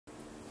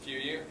A few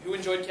of you. Who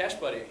enjoyed Cache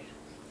Buddy?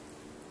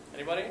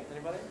 Anybody?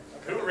 Anybody?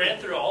 Okay. Who ran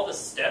through all the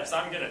steps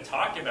I'm going to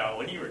talk about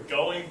when you were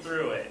going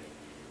through it?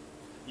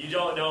 You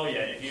don't know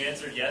yet. If you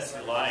answered yes,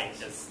 you're lying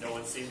because no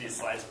one's seen these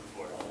slides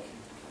before.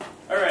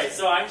 Alright,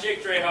 so I'm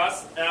Jake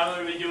Drahos, and I'm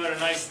going to be doing a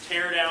nice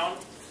teardown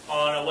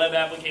on a web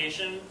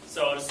application.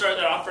 So to start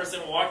that off, first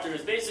thing we'll walk through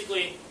is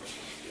basically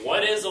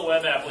what is a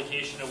web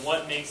application and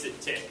what makes it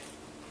tick.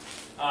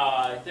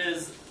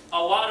 There's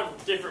a lot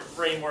of different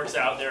frameworks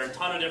out there, a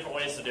ton of different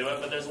ways to do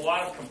it, but there's a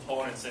lot of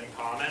components in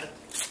common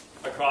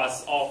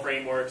across all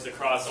frameworks,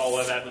 across all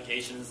web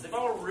applications. They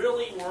all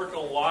really work a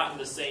lot in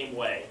the same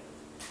way.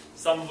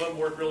 Some of them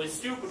work really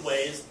stupid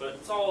ways, but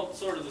it's all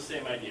sort of the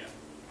same idea.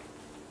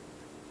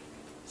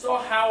 So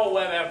how a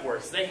web app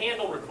works, they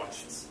handle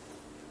requests.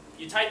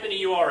 You type in a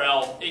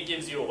URL, it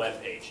gives you a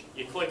web page.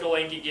 You click a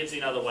link, it gives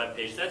you another web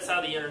page. That's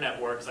how the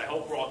internet works. I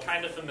hope we're all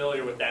kind of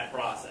familiar with that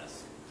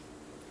process.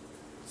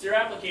 So your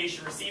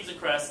application receives a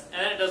request,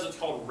 and then it does what's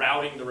called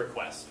routing the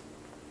request,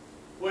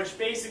 which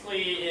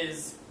basically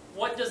is,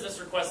 what does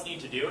this request need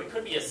to do? It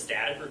could be a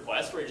static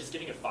request where you're just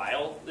getting a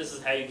file. This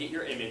is how you get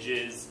your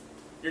images,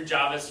 your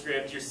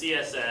JavaScript, your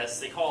CSS.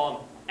 They call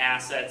them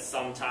assets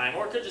sometime,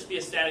 or it could just be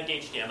a static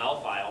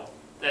HTML file.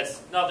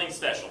 That's nothing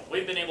special.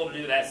 We've been able to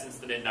do that since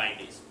the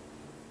mid-90s.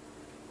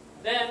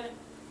 Then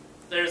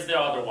there's the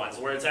other ones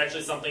where it's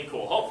actually something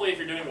cool. Hopefully if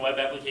you're doing a web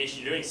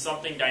application, you're doing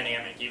something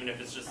dynamic, even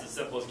if it's just as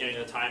simple as getting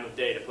the time of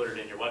day to put it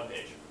in your web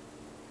page.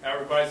 That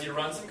requires you to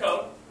run some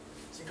code.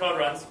 Some code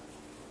runs.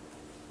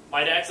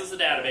 Might access a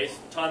database.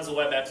 Tons of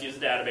web apps use a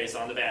database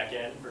on the back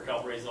end for a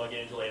couple reasons I'll get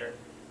into later.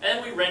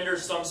 And we render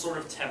some sort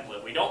of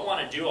template. We don't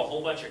want to do a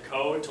whole bunch of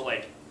code to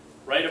like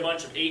write a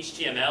bunch of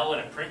HTML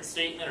and a print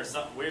statement or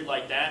something weird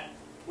like that.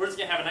 We're just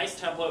going to have a nice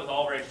template with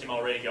all of our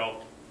HTML ready to go,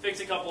 fix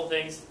a couple of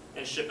things,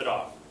 and ship it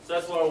off. So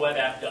that's what our web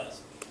app does.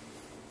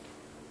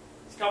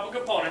 There's a couple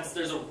components.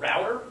 There's a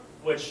router,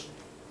 which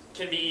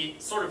can be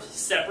sort of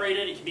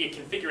separated. It can be a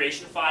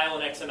configuration file,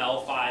 an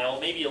XML file,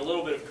 maybe a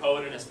little bit of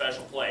code in a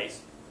special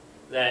place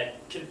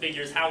that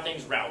configures how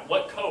things route.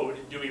 What code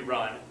do we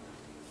run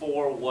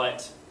for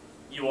what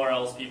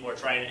URLs people are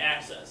trying to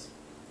access?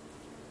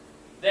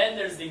 Then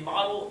there's the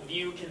model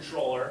view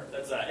controller,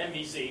 that's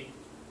MVC,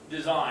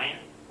 design,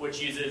 which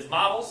uses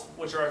models,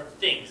 which are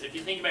things. If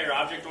you think about your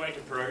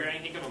object-oriented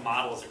programming, think of a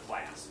model as a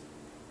class.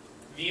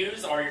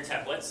 Views are your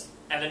templates,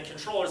 and then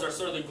controllers are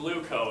sort of the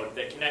glue code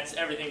that connects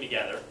everything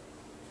together,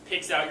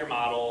 picks out your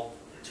model,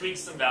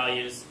 tweaks some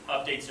values,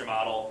 updates your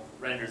model,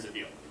 renders a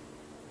view.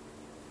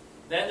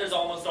 Then there's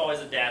almost always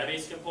a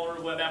database component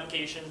of web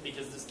applications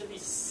because there's going to be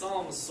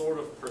some sort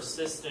of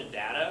persistent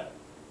data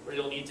where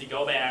you'll need to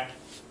go back,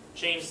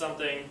 change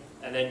something,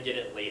 and then get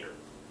it later.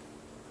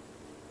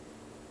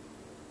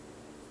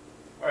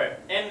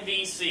 Alright,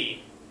 MVC.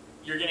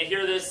 You're going to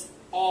hear this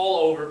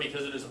all over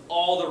because it is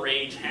all the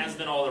rage, has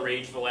been all the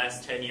rage for the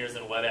last 10 years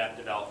in web app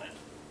development.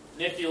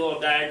 Nifty little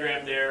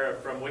diagram there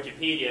from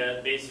Wikipedia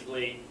that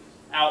basically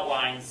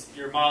outlines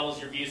your models,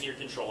 your views, and your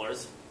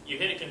controllers. You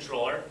hit a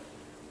controller.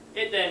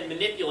 It then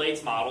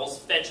manipulates models,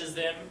 fetches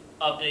them,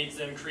 updates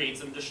them,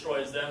 creates them,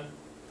 destroys them.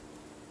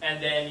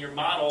 And then your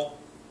model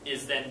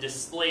is then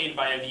displayed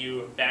by a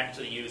view back to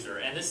the user.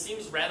 And this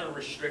seems rather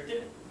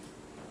restricted,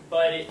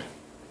 but it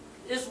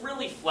is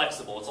really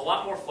flexible. It's a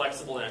lot more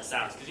flexible than it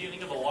sounds because you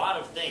think of a lot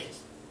of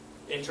things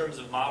in terms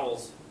of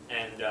models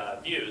and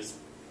views.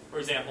 For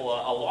example,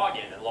 a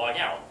login and log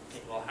out.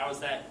 Think, well, how is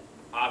that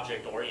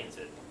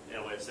object-oriented in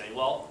a way of saying,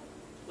 well,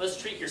 let's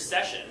treat your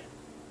session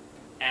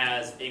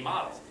as a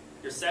model.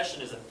 Your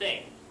session is a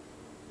thing.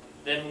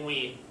 Then when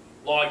we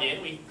log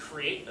in, we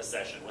create a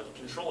session with a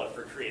controller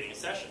for creating a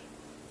session.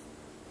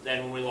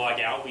 Then when we log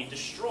out, we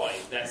destroy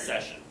that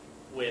session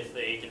with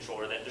a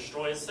controller that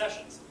destroys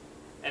sessions.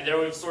 And there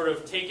we've sort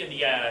of taken the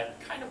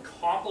kind of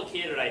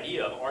complicated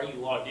idea of are you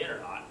logged in or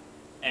not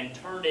and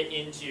turned it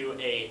into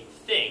a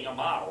thing, a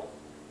model,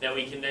 that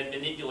we can then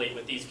manipulate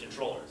with these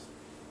controllers.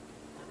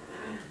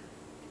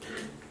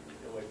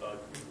 Go away, bug.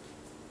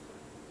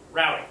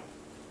 Routing.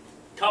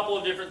 Couple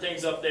of different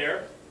things up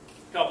there.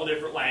 Couple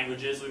different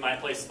languages. We might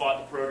play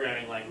spot the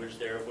programming language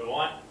there if we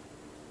want.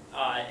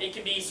 It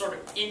can be sort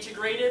of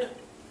integrated,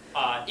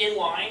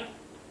 inline,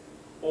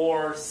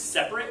 or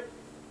separate.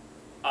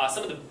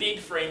 Some of the big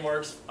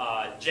frameworks,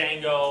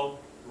 Django,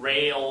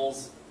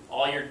 Rails,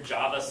 all your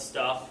Java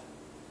stuff,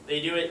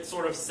 they do it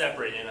sort of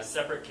separate in a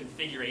separate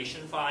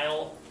configuration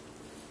file,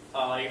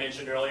 like I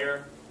mentioned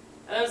earlier.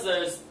 And there's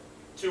those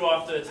two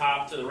off to the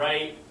top to the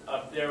right.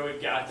 Up there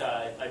we've got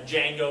a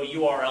Django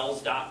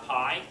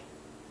urls.py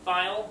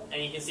file,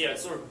 and you can see how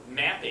it's sort of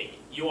mapping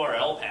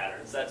URL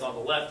patterns, that's on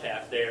the left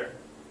half there,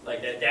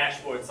 like that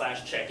dashboard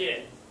 /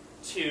 check-in,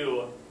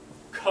 to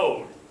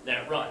code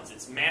that runs.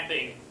 It's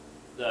mapping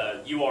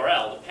the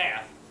URL, the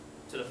path,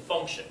 to the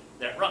function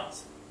that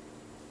runs.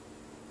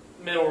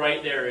 Middle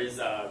right there is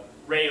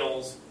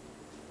Rails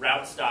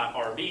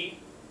routes.rb.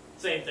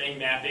 Same thing,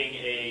 mapping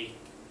a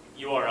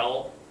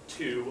URL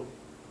to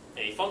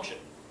a function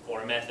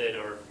or a method,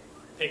 or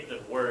pick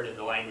the word in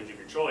the language of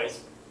your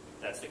choice.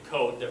 That's the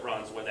code that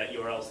runs when that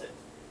URL is hit.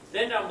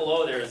 Then down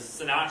below there's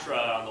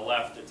Sinatra on the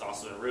left, it's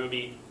also in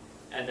Ruby,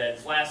 and then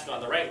Flask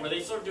on the right, where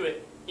they sort of do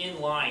it in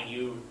line.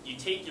 You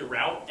take your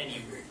route and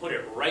you put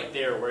it right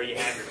there where you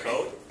have your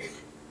code,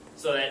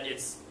 so that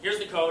here's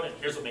the code and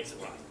here's what makes it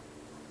run.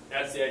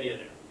 That's the idea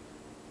there.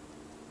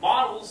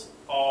 Models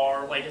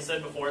are, like I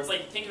said before, it's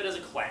like, think of it as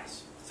a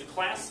class. It's a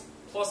class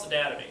plus a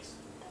database.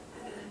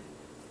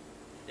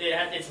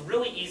 It's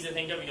really easy to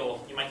think of.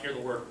 You might hear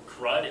the word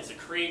CRUD. It's a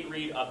create,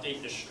 read,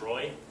 update,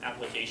 destroy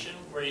application,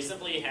 where you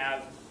simply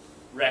have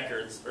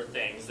records or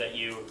things that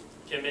you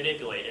can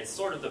manipulate. It's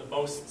sort of the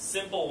most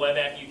simple web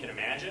app you can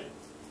imagine,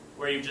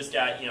 where you've just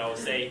got,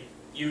 say,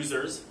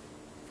 users,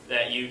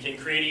 that you can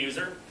create a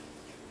user,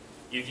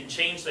 you can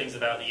change things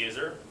about the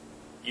user,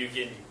 you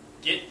can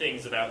get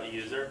things about the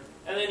user,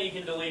 and then you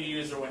can delete a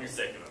user when you're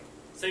sick of them.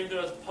 Same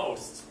thing with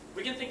posts.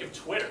 We can think of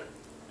Twitter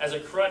as a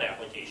CRUD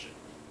application.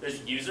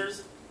 There's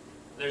users,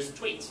 there's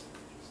tweets,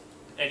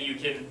 and you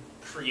can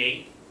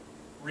create,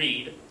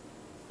 read,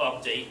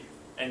 update,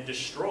 and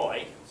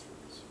destroy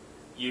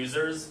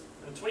users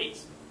and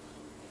tweets.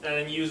 And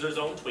then users'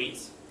 own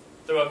tweets.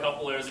 Throw a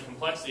couple layers of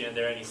complexity in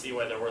there and you see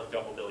why they're worth a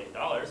couple $1 billion.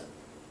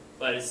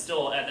 But it's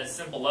still at that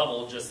simple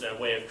level just a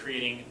way of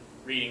creating,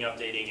 reading,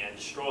 updating, and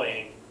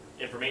destroying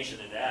information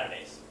in a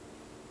database.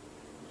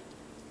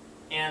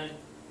 And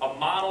a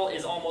model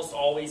is almost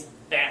always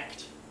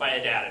backed by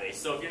a database.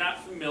 So if you're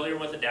not familiar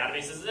with what a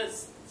database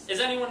is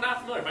anyone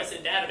not familiar? If I say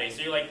database,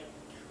 so you're like,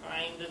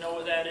 kind of know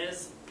what that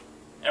is?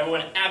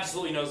 Everyone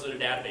absolutely knows what a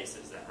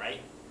database is then, right?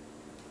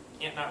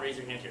 Can't not raise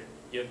your hand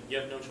here. You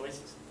have no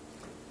choices.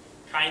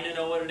 Kind of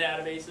know what a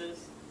database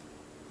is?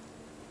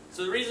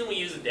 So the reason we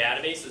use a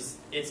database is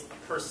it's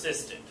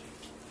persistent.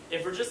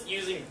 If we're just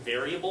using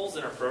variables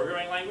in our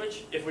programming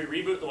language, if we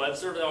reboot the web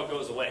server, that all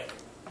goes away.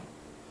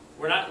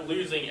 We're not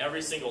losing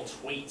every single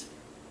tweet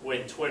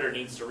when Twitter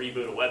needs to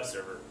reboot a web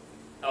server.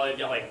 Now they've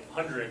got like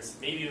hundreds,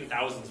 maybe even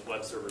thousands of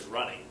web servers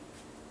running.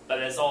 But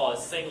it's all a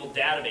single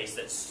database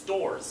that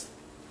stores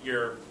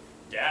your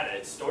data.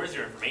 It stores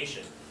your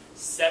information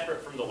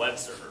separate from the web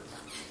server.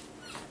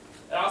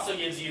 It also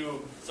gives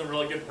you some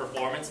really good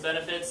performance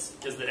benefits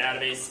because the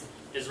database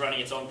is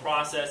running its own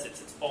process.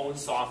 It's its own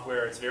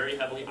software. It's very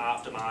heavily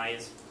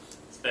optimized,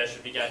 especially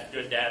if you got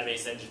good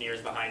database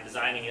engineers behind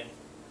designing it.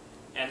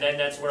 And then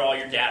that's where all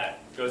your data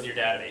goes to your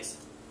database.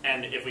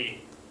 And if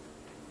we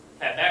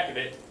pat back a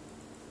bit,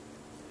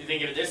 if you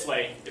think of it this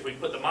way, if we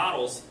put the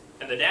models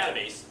in the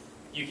database,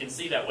 you can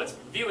see that what's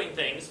viewing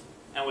things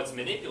and what's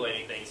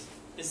manipulating things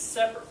is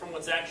separate from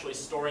what's actually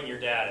storing your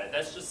data.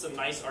 That's just some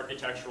nice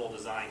architectural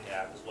design to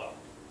have as well.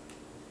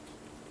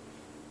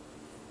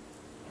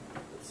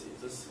 Let's see,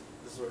 is this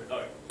sort of,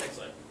 okay, next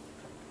slide.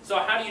 So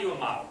how do you do a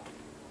model?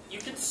 You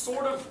can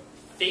sort of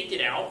fake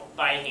it out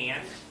by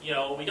hand.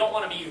 We don't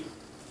want to be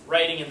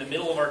writing in the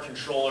middle of our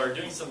controller,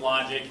 doing some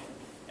logic,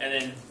 and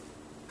then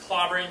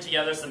clobbering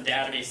together some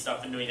database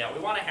stuff and doing that.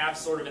 We want to have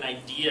sort of an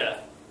idea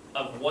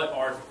of what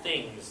our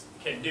things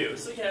can do.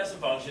 So you can have some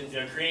functions,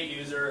 create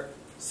user,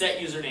 set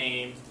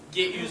username,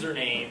 get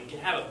username. You can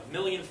have a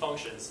million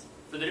functions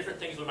for the different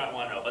things we might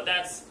want to know. But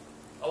that's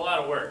a lot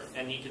of work,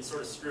 and you can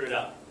sort of screw it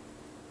up.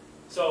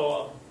 So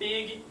a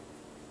big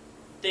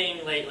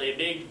thing lately, a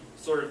big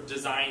sort of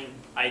design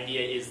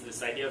idea is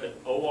this idea of an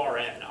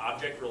ORM,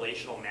 Object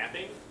Relational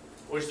Mapping,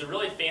 which is a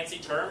really fancy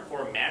term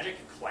for a magic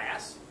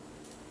class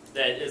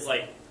that is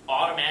like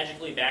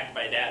automatically backed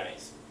by a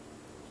database.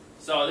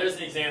 So there's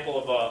an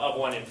example of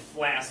one in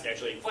Flask,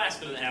 actually.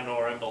 Flask doesn't have an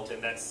ORM built in.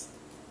 That's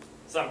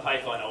some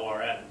Python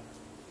ORM.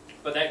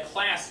 But that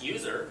class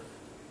user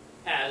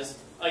has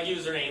a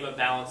username, a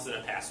balance, and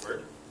a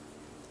password.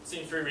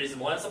 Seems pretty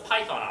reasonable. And it's a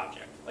Python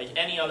object. Like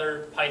any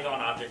other Python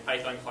object,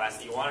 Python class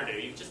that you want to do,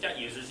 you've just got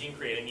users, you can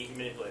create them, you can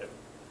manipulate them.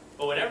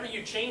 But whenever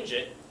you change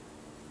it,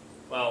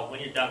 well, when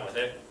you're done with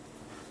it,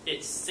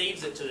 it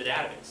saves it to the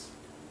database,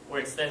 where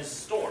it's then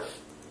stored.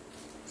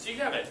 So you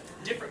can have a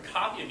different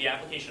copy of the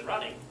application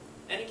running,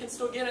 and it can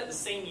still get at the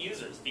same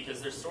users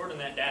because they're stored in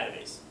that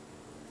database.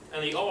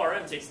 And the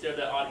ORM takes care of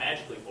that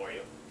automatically for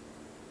you.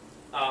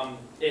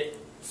 It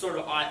sort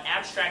of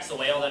abstracts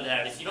away all that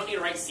database. You don't need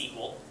to write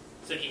SQL.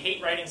 So if you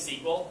hate writing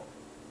SQL,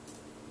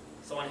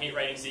 someone hate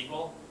writing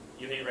SQL,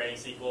 you hate writing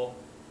SQL,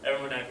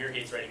 everyone down here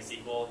hates writing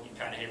SQL, you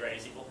kind of hate writing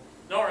SQL.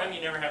 In ORM,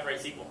 you never have to write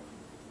SQL.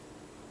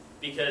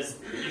 Because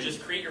you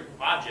just create your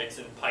objects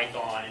in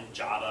Python, in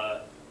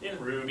Java, in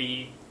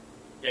Ruby.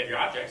 You have your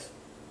objects,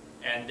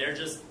 and they're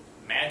just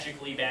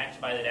magically backed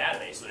by the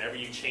database. Whenever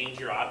you change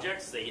your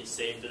objects, they get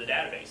saved to the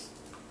database.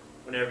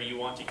 Whenever you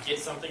want to get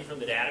something from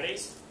the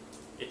database,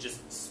 it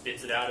just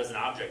spits it out as an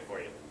object for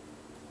you.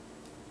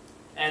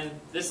 And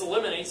this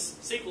eliminates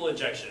SQL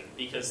injection,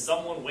 because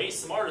someone way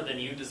smarter than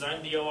you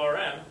designed the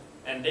ORM,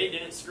 and they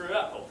didn't screw it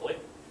up, hopefully.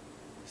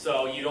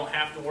 So you don't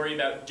have to worry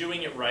about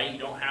doing it right. You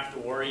don't have to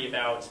worry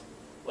about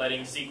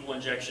letting SQL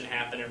injection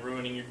happen and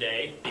ruining your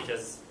day,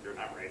 because you're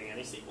not writing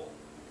any SQL.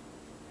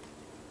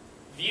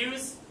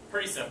 Views,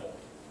 pretty simple.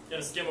 I'm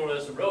going to skim over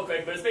this real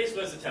quick, but it's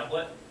basically just a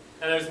template.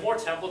 And there's more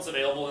templates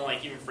available than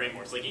like even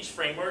frameworks. Like each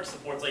framework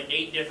supports like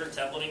 8 different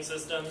templating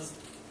systems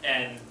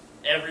and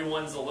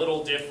Everyone's a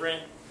little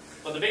different,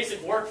 but the basic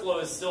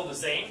workflow is still the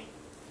same.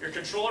 Your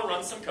controller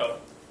runs some code.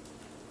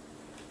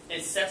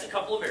 It sets a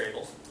couple of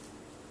variables,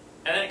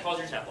 and then it calls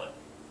your template.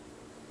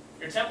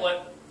 Your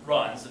template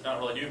runs, it doesn't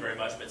really do very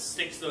much, but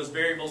sticks those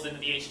variables into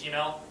the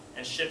HTML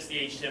and ships the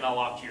HTML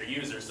off to your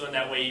user. So in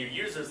that way, your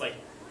user's like,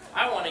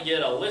 I want to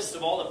get a list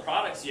of all the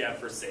products you have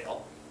for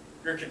sale.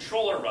 Your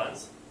controller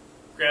runs,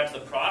 grabs the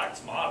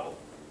product model,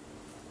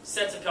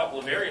 sets a couple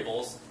of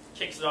variables,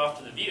 kicks it off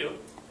to the view.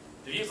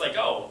 The view's like,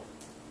 oh,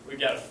 we've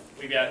got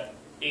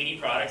 80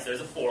 products.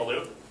 There's a for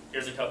loop.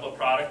 Here's a couple of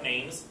product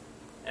names,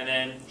 and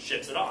then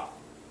ships it off.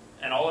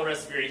 And all the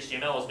rest of your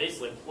HTML is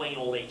basically plain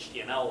old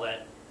HTML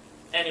that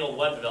any old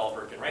web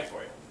developer can write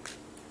for you.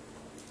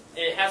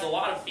 It has a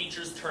lot of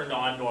features turned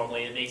on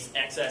normally. It makes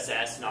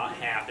XSS not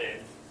happen.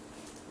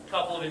 A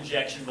couple of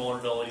injection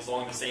vulnerabilities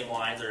along the same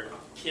lines are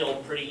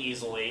killed pretty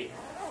easily.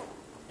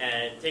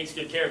 And it takes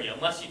good care of you,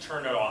 unless you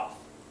turn it off,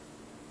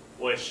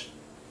 which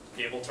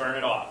people turn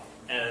it off,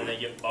 and then they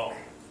get boned.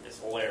 It's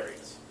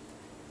hilarious.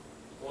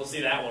 We'll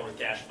see that one with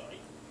Cache Buddy.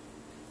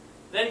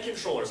 Then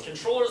controllers.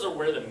 Controllers are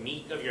where the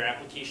meat of your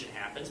application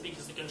happens,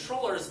 because the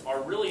controllers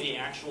are really the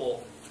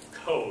actual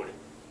code.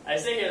 I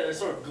say they're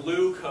sort of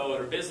glue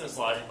code or business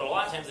logic, but a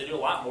lot of times they do a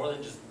lot more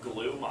than just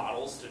glue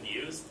models to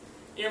views.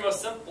 In your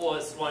most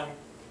simplest one,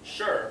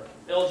 sure,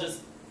 they'll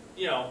just,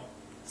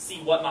 see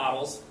what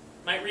models,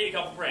 might read a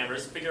couple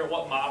parameters, figure out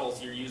what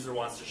models your user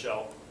wants to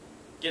show,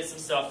 get some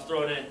stuff,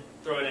 throw it in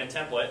a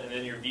template, and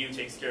then your view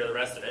takes care of the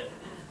rest of it,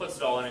 puts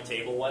it all in a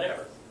table,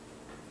 whatever.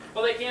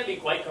 But they can be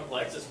quite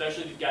complex,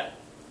 especially if you've got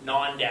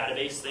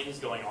non-database things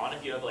going on.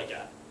 If you have like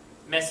a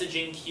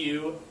messaging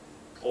queue,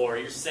 or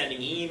you're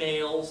sending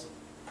emails,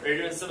 or you're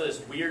doing some of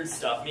this weird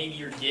stuff, maybe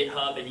your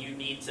GitHub and you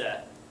need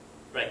to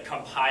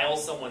compile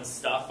someone's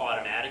stuff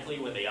automatically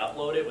when they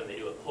upload it, when they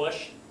do a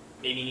push.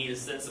 Maybe you need to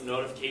send some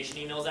notification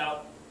emails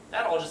out.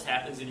 That all just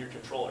happens in your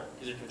controller,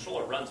 because your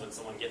controller runs when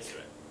someone gets to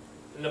it.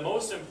 And the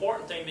most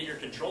important thing that your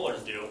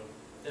controllers do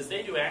is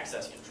they do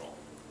access control.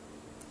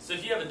 So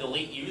if you have a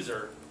delete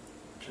user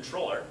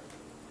controller,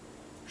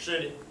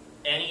 should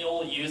any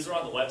old user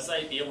on the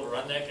website be able to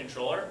run that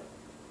controller?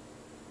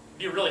 It'd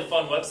be a really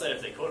fun website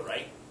if they could,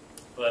 right?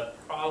 But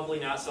probably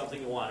not something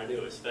you want to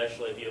do,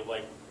 especially if you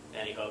have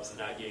any hopes of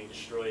not getting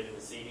destroyed in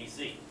the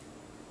CDC.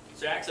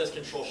 So access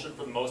control should,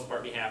 for the most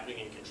part, be happening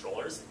in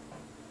controllers.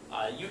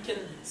 You can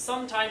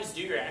sometimes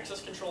do your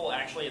access control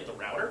actually at the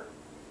router.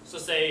 So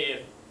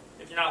say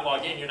if you're not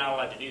logged in, you're not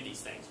allowed to do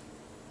these things.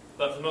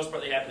 But for the most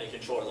part, they happen in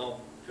controllers.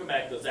 I'll come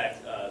back to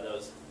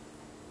those.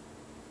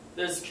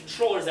 There's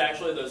controllers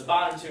actually, those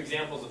bottom two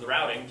examples of the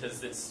routing,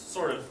 because it's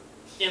sort of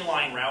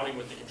inline routing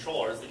with the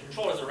controllers. The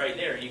controllers are right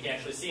there. You can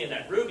actually see in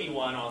that Ruby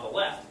one on the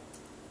left,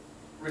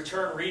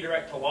 return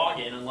redirect to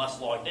login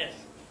unless logged in.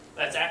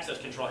 That's access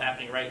control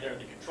happening right there in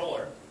the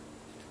controller.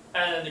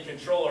 And then the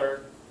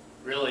controller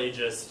really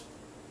just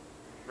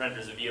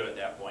renders a view at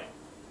that point.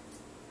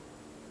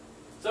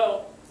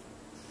 So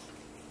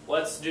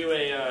let's do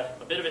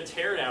a bit of a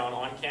teardown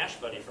on Cache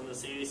Buddy from the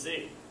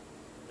CDC.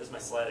 This is my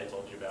slide I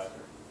told you about.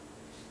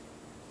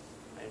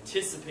 I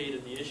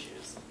anticipated the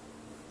issues.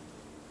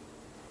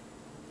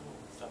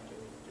 Stop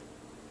doing it.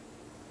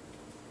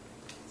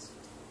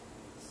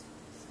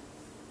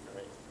 All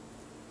right.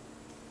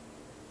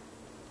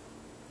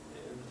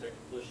 And the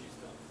technical issues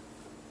come.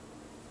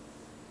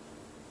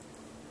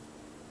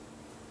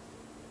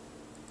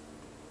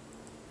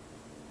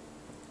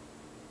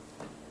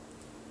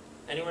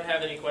 Anyone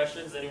have any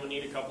questions? Anyone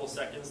need a couple of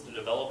seconds to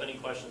develop any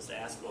questions to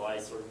ask while I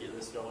sort of get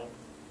this going?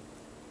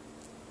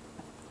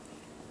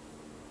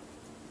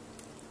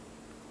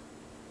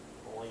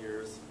 All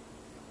yours.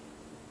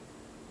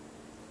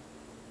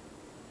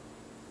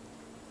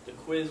 The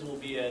quiz will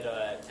be at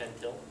 10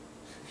 till.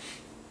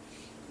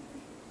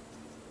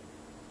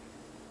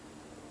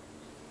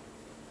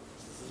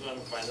 This is when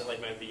I'm finding my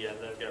VM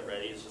that I've got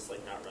ready is just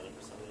not running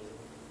for some reason.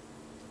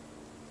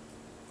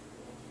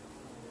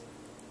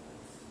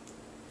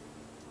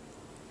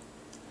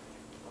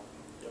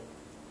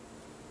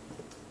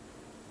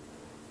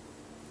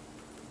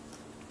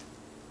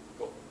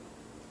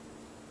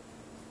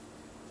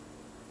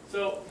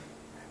 So,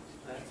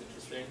 that's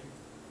interesting.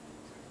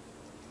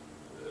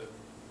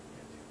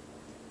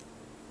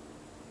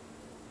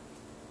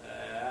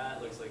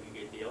 That looks like a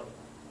good deal.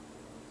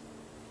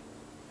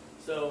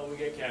 So, we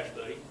get Cache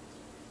Buddy.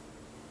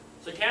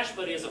 So, Cache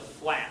Buddy is a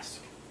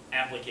Flask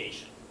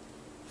application.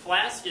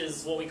 Flask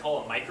is what we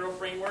call a micro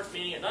framework,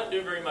 meaning it doesn't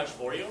do very much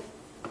for you,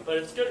 but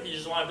it's good if you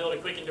just want to build a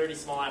quick and dirty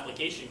small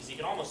application, because you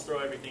can almost throw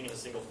everything in a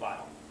single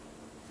file.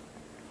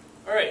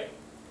 All right.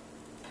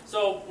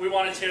 So we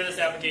want to tear this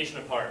application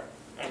apart.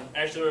 I'm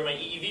actually wearing my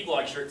EEV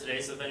blog shirt today,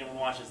 so if anyone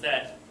watches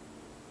that,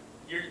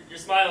 you're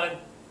smiling.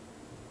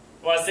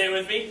 Want to say it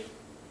with me?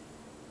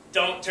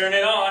 Don't turn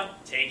it on.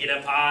 Take it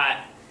apart.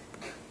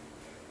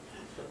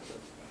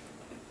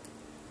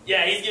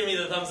 Yeah, he's giving me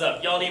the thumbs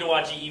up. Y'all need to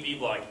watch EEV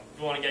blog if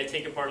you want to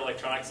take apart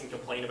electronics and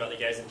complain about the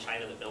guys in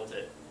China that built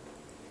it.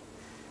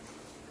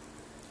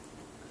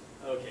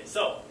 Okay,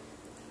 so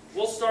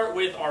we'll start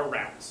with our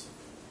routes.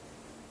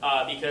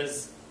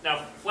 because now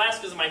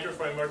Flask is a micro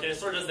framework, and it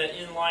sort of does that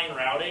inline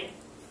routing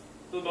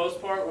for the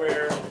most part,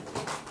 where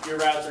your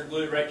routes are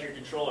glued right to your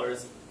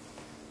controllers,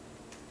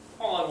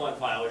 all in one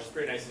file, which is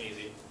pretty nice and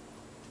easy.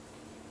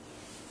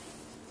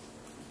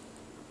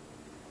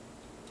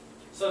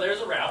 So there's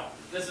a route.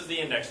 This is the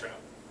index route.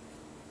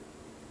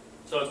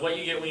 So it's what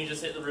you get when you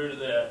just hit the root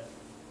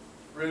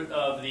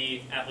of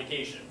the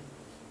application.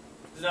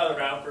 This is another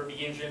route for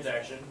begin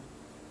transaction,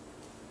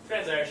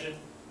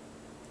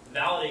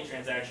 validate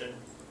transaction,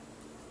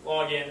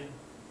 log in,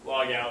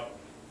 log out,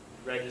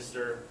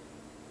 register,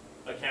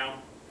 account.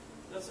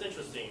 That's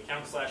interesting.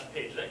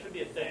 Account/page. That could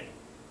be a thing.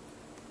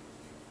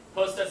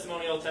 Post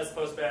testimonial, test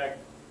postbag,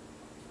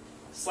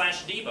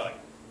 /debug.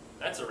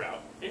 That's a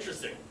route.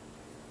 Interesting.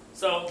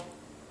 So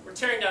we're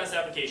tearing down this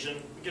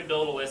application. We could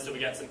build a list, and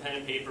we got some pen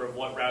and paper of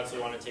what routes we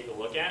want to take a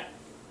look at.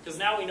 Because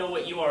now we know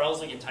what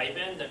URLs we can type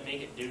in that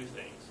make it do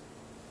things.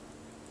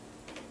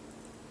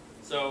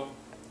 So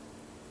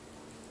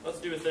let's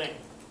do a thing.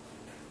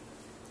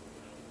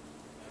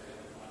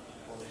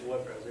 Well, there's a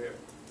web browser here.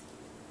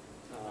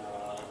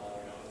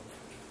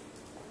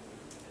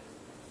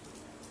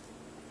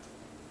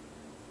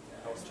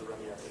 Helps to run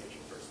the application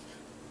first.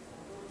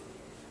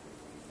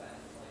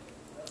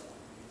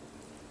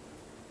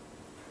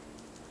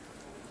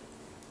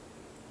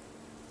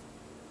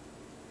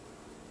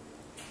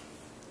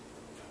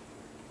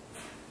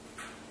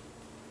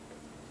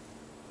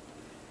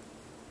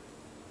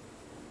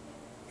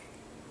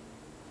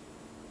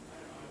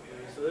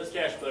 So this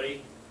Cache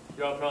Buddy,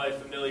 you're all probably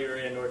familiar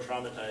and or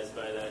traumatized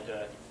by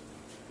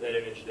that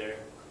image there.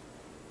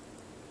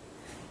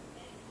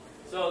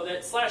 So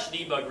that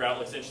 /debug route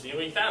looks interesting, and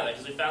we found that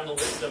because we found the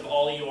list of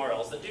all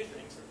URLs that do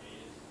things.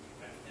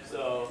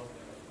 So,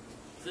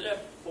 is it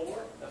F4?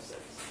 F6.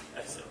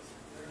 F6. So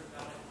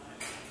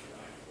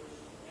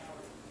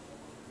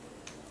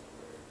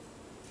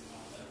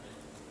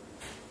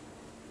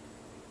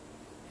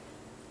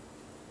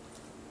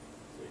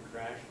we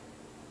crash.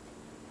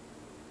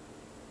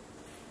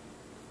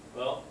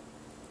 Well,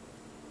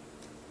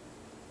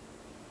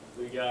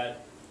 we got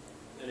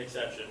an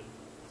exception.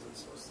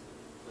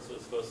 That's what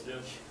it's supposed to do.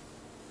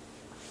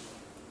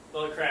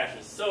 Well, it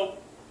crashes. So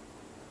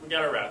we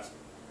got our routes.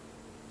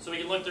 So we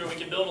can look through, we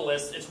can build a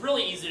list. It's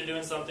really easy to do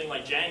in something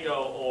like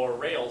Django or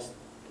Rails,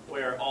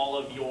 where all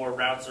of your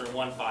routes are in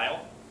one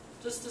file,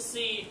 just to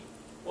see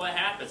what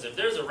happens. If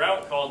there's a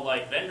route called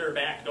like vendor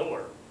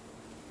backdoor,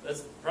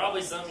 that's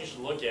probably something you should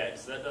look at,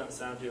 because that doesn't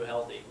sound too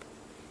healthy.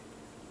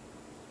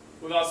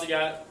 We've also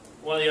got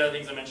one of the other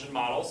things I mentioned,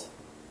 models.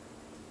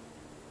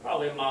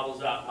 Probably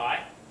models.py.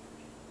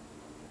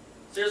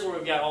 So here's where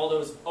we've got all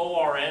those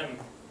ORM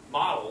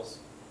models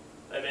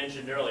I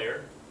mentioned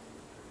earlier.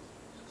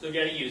 So we've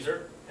got a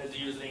user, has a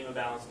username and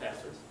balanced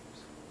passwords.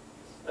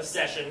 A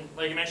session,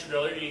 like I mentioned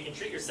earlier, you can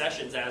treat your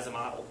sessions as a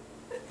model.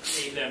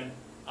 Create them,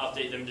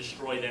 update them,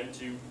 destroy them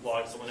to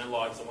log someone in,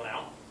 log someone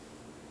out.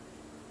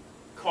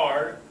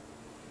 Card,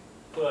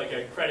 like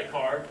a credit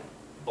card,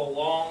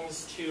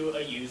 belongs to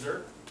a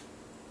user.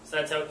 So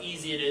that's how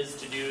easy it is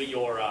to do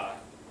your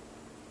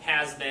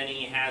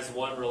has-many,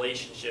 has-one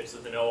relationships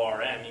with an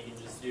ORM. You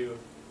can just do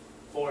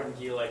foreign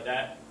key like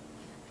that.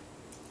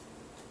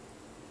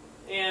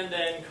 And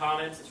then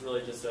comments, it's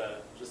really just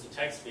a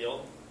text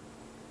field.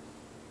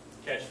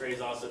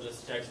 Catchphrase, also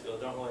just a text field.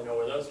 Don't really know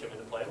where those come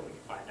into play, but we can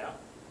find out.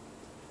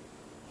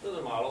 Those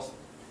are models.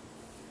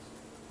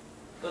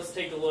 Let's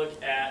take a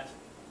look at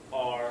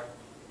our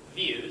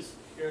views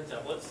here in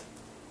templates.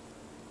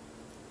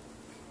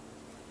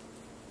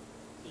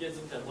 You get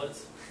some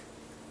templates.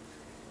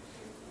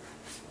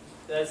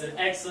 That's an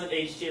excellent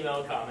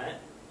HTML comment.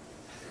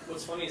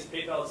 What's funny is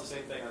PayPal is the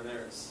same thing on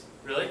theirs.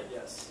 Really?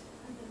 Yes.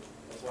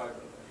 That's why I wrote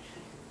it.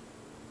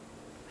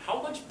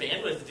 How much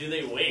bandwidth do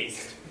they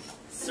waste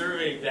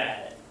serving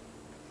that?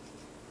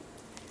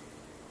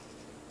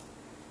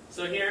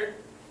 So here,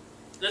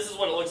 this is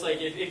what it looks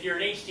like. If you're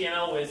an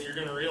HTML whiz, you're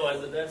going to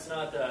realize that that's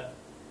not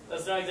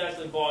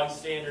exactly bog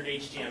standard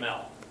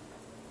HTML.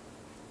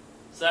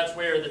 So that's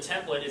where the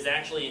template is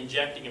actually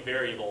injecting a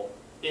variable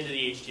into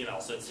the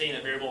HTML. So it's taking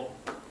that variable,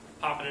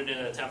 popping it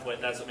into a template.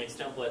 That's what makes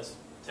templates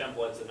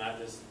templates and not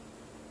just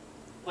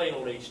plain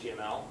old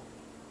HTML.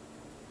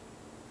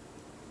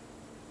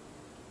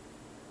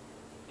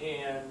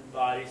 And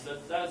body, so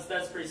that's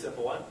a pretty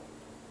simple one.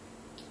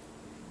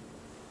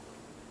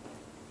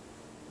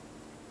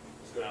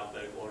 Let's go in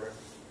alphabetical order.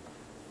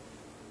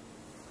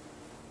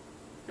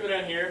 Go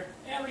down here,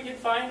 and we can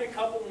find a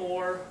couple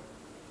more.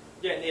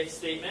 Get an if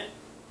statement.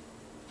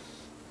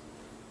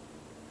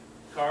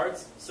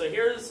 Cards. So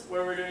here's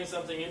where we're doing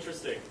something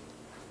interesting.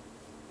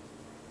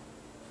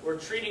 We're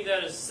treating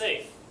that as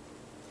safe.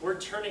 We're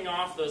turning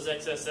off those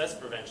XSS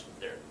preventions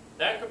there.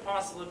 That could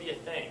possibly be a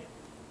thing.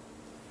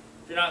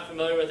 If you're not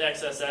familiar with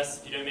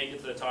XSS, if you didn't make it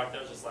to the talk,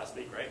 that was just last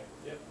week, right?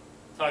 Yep.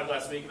 Talked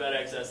last week about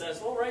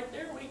XSS. Well, right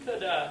there,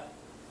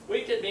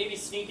 we could maybe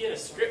sneak in a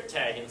script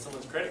tag in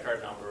someone's credit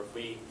card number if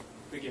we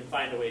can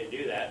find a way to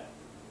do that.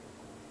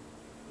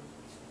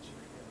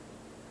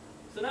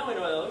 So now we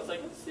know what that looks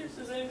like. Let's see if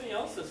there's anything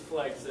else that's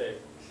flag safe.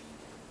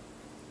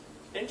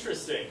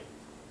 Interesting.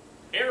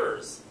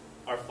 Errors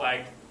are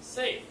flagged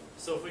safe.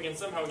 So if we can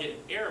somehow get an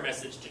error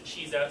message to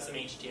cheese out some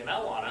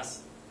HTML on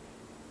us,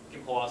 we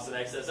can pull off some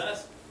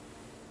XSS.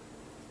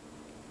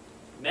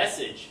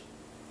 Message.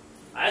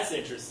 That's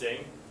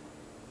interesting.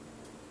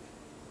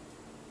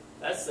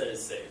 That's set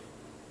as safe.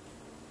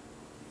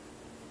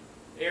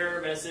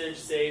 Error message,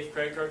 safe,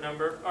 credit card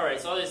number. All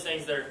right, so all these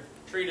things that are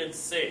treated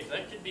safe.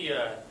 That could be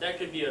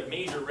a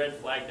major red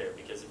flag there,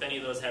 because if any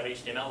of those have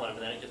HTML on them,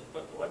 then it gets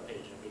put on the web page,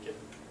 and we can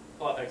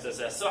pull off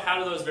XSS. So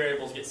how do those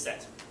variables get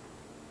set?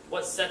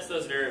 What sets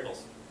those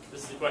variables?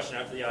 This is the question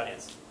out to the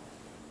audience.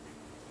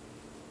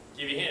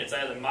 Give you a hint. It's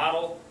either the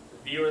model,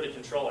 the view, or the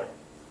controller.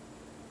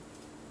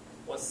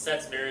 What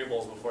sets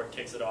variables before it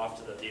kicks it off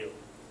to the view?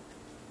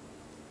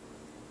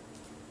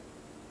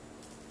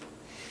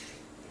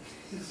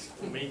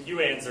 We'll make you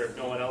answer if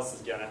no one else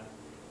is gonna.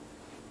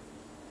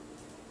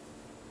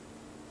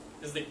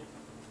 Is the...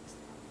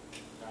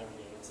 I'm gonna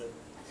answer.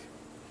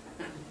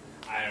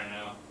 I don't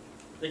know.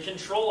 The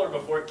controller,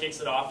 before it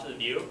kicks it off to the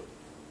view,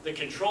 the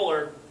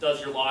controller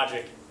does your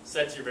logic,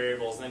 sets your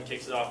variables, and then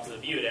kicks it off to the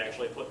view to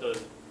actually put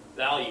those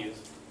values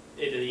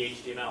into the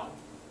HTML.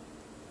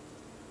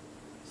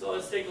 So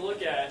let's take a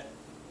look at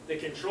the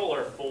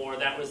controller for,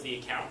 that was the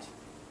account.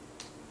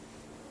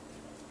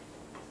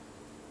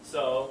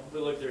 So we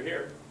look through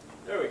here.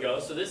 There we go.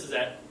 So this is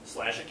at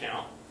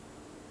 /account.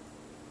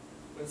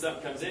 When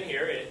something comes in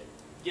here, it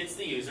gets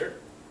the user.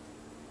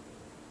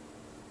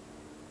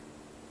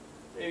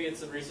 Maybe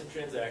it's some recent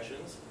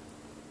transactions.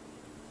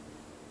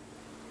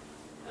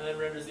 And then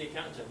renders the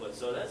account template.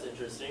 So that's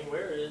interesting.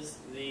 Where is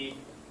the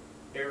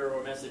error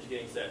or message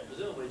getting set?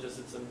 Presumably just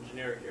in some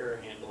generic error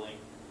handling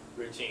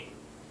routine.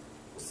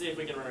 We'll see if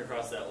we can run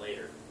across that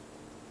later.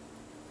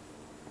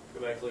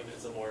 Go back to looking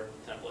at some more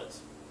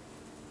templates.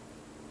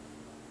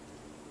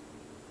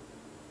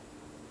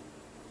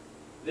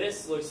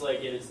 This looks like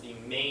it is the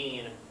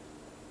main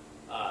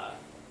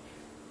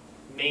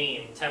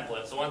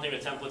template. So one thing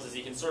with templates is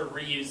you can sort of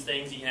reuse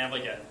things. You can have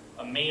like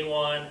a main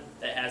one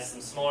that has some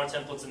smaller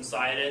templates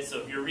inside it. So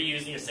if you're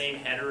reusing the same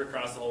header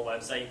across the whole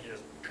website, you can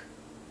just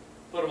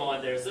put them all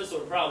in there. So this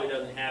one probably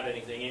doesn't have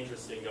anything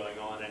interesting going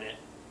on in it.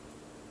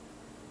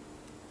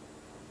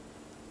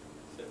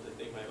 Except I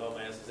think my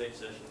SSH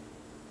session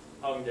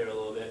hung there a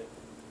little bit.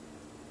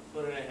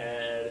 Putting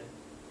ahead.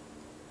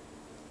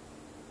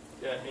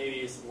 Got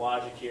maybe some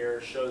logic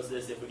here. Shows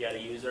this if we got a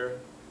user.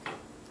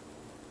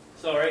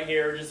 So right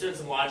here, we're just doing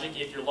some logic.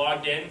 If you're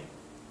logged in,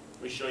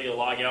 we show you a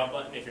log out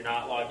button. If you're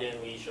not logged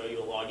in, we show you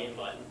a login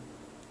button.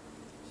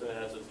 So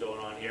that's what's going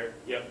on here.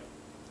 Yep.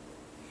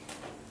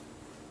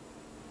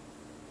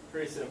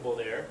 Pretty simple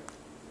there.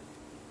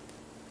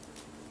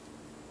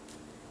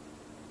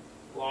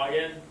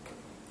 Login.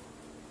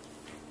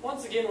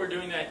 Once again, we're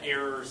doing that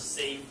error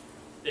safe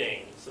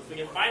thing. So if we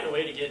can find a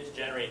way to get it to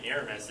generate an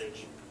error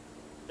message,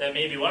 then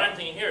maybe what I'm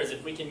thinking here is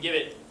if we can give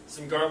it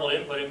some garbled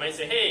input, it might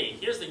say, hey,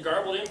 here's the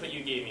garbled input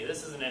you gave me.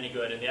 This isn't any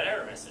good in that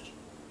error message.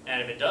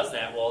 And if it does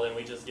that, well, then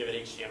we just give it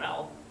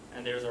HTML,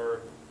 and there's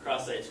our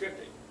cross-site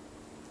scripting.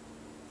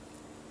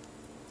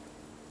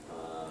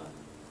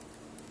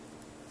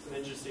 Some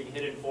interesting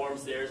hidden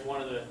forms there is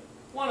one of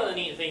the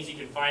neat things you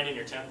can find in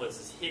your templates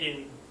is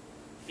hidden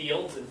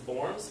fields and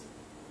forms,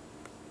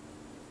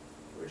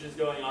 which is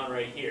going on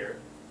right here.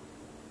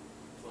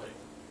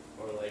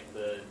 Or like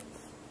the,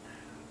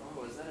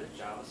 oh, is that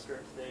a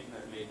JavaScript thing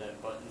that made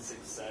that button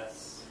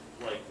success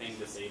like thing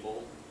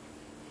disabled?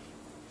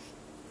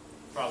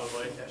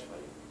 Probably.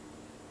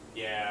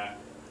 Yeah.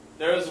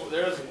 There's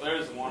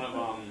one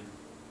of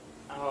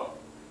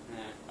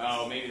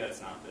oh, maybe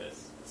that's not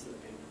this.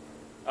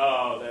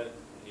 Oh, that,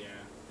 yeah.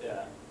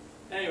 Yeah.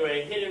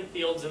 Anyway, hidden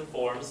fields and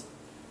forms.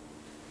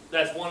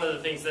 That's one of the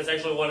things, that's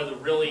actually one of the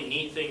really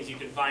neat things you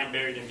can find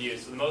buried in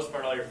views. For the most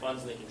part, all your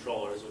fun's in the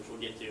controllers, which we'll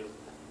get to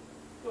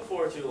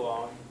before too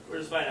long. We're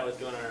just finding out what's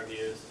going on in our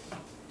views.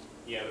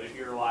 Yeah, but if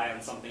you rely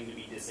on something to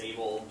be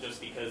disabled just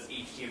because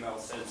HTML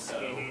says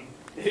so,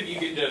 if you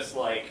could just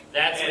like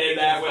edit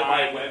that with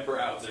my web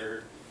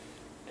browser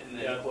and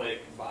then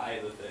click buy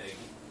the thing.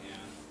 Yeah.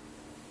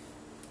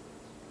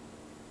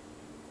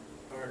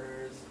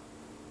 Partners.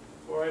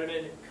 For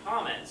admin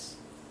comments.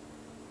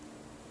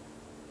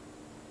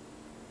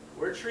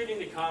 We're treating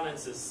the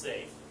comments as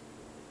safe.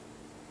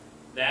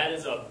 That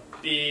is a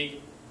big,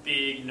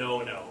 big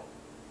no-no.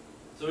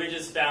 So we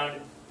just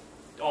found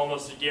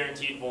almost a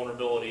guaranteed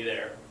vulnerability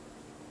there.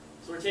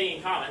 So we're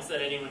taking comments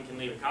that anyone can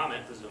leave a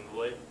comment,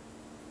 presumably,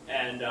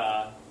 and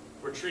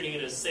we're treating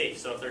it as safe.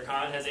 So if their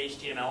comment has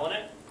HTML in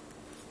it,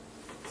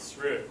 it's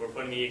screwed. We're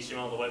putting the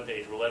HTML on the web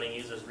page. We're letting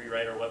users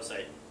rewrite our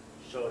website.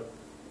 So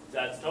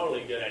that's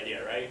totally a good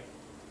idea, right?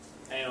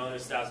 Anyone who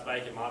stops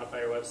by can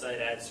modify our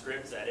website, add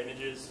scripts, add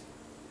images,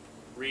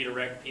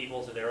 redirect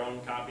people to their own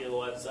copy of the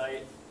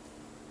website.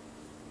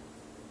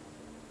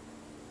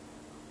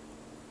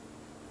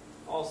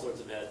 All sorts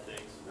of bad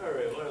things. All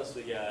right, what else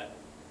we got?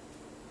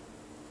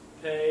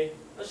 Pay.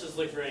 Let's just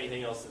look for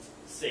anything else that's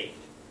safe.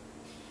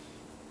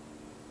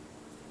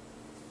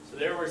 So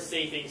there we're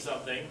safing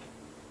something.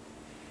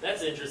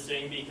 That's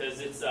interesting because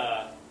it's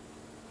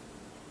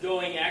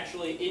going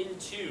actually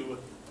into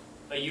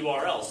a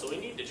URL, so we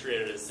need to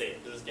treat it as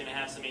safe because it's going to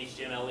have some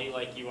HTML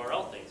like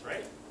URL things,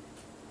 right?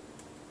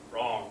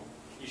 Wrong.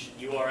 You should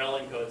URL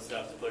encode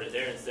stuff to put it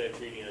there instead of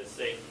treating it as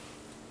safe.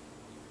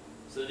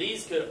 So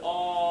these could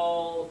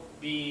all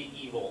be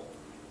evil.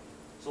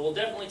 So we'll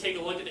definitely take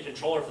a look at the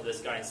controller for this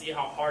guy and see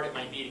how hard it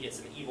might be to get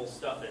some evil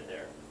stuff in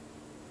there.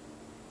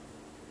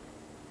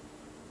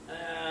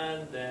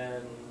 And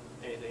then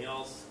anything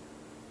else?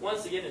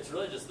 Once again, it's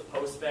really just the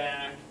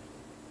postback,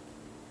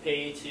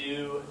 pay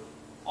to,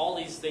 all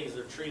these things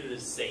are treated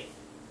as safe.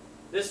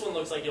 This one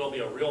looks like it'll be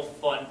a real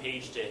fun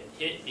page to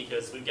hit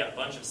because we've got a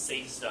bunch of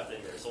safe stuff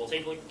in there. So we'll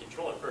take a look at the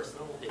controller first,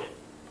 and then we'll hit it.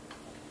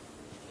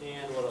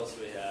 And what else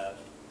do we have?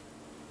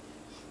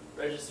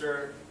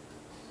 Register.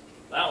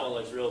 That one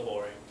looks real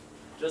boring.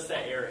 Just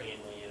that error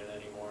handling in it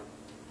anymore.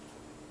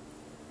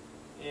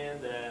 And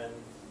then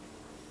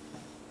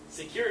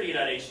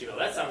security.html.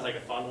 That sounds like a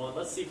fun one.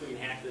 Let's see if we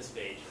can hack this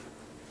page.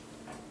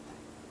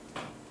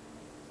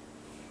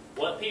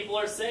 What people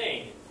are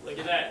saying. Look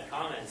at that.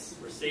 Comments.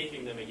 We're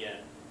safing them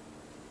again.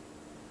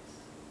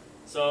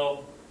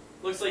 So,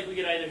 looks like we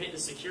could either hit the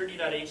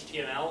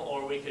security.html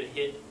or we could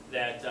hit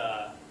that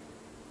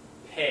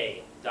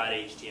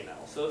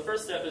pay.html. So the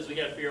first step is we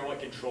got to figure out what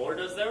controller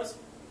does those.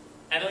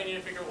 And then we need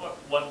to figure out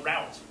what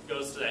route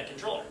goes to that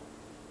controller.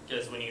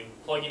 Because when you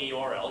plug in a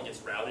URL, it gets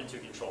routed to a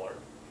controller.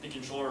 The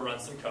controller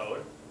runs some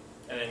code,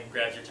 and then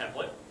grabs your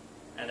template,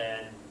 and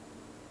then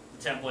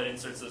the template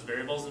inserts those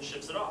variables and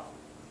ships it off.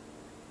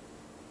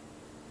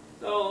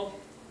 So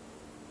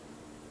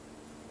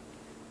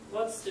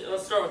let's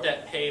start with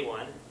that pay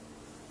one.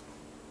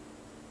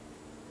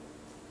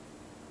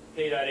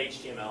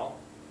 Pay.html.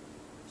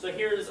 So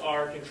here's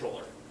our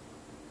controller.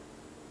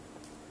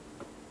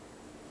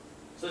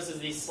 So this is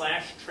the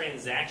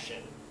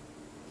 /transaction,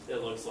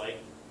 it looks like.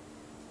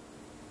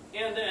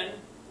 And then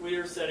we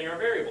are setting our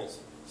variables.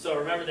 So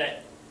remember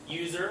that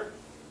user,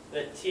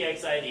 that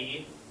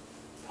txid,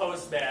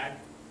 postback,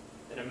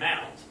 and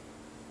amount.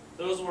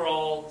 Those were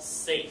all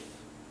safe.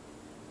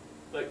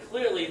 But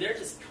clearly they're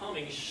just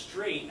coming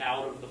straight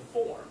out of the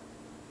form,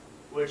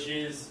 which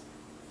is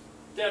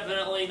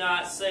definitely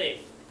not safe.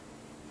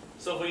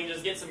 So if we can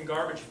just get some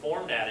garbage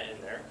form data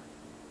in there,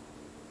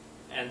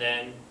 and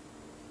then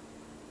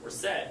we're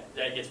set,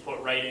 that gets put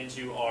right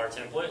into our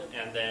template,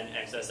 and then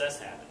XSS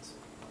happens.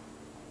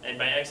 And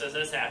by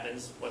XSS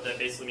happens, what that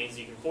basically means is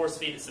you can force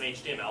feed it some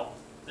HTML.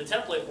 The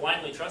template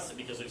blindly trusts it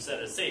because we've set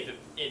it as safe.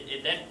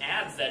 It then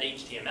adds that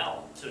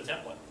HTML to the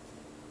template.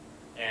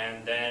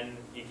 And then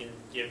you can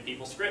give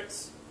people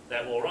scripts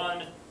that will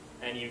run,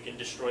 and you can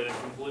destroy them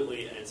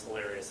completely, and it's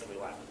hilarious, and we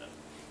laugh at them.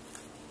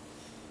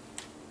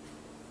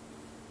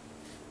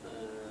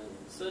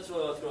 So that's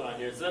what's going on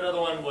here. So that other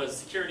one was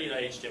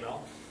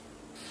security.html.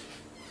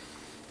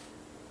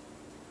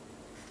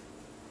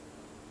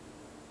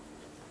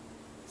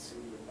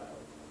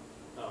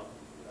 Oh,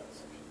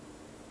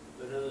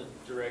 so it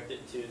doesn't direct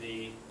it to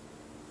the.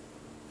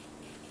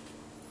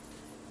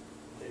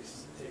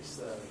 Takes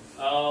the.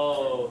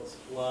 Oh,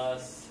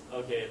 plus.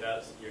 Okay,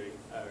 about security.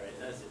 All right,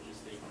 that's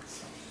interesting.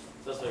 So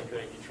that's why I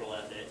couldn't control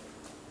that bit.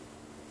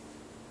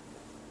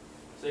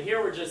 So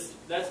here we're just,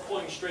 that's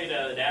pulling straight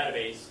out of the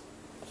database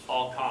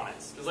all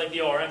comments. Because like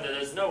the ORM,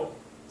 there's no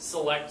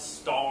select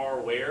star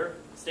where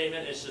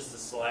statement. It's just a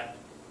select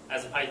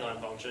as a Python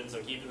function.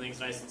 So keeping things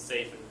nice and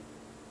safe, and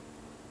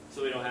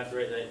so we don't have to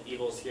write that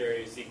evil,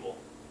 scary SQL.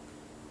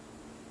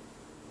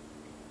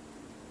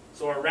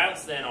 So our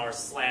routes then are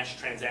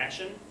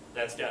 /transaction.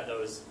 That's got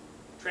those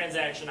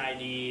transaction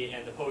ID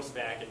and the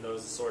postback and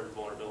those assorted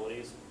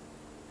vulnerabilities.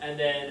 And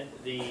then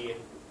the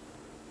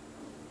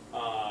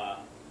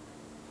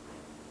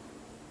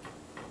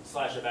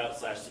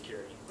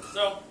 /about/security.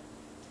 So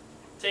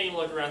taking a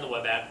look around the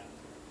web app,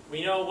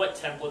 we know what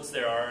templates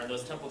there are, and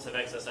those templates have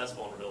XSS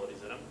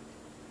vulnerabilities in them.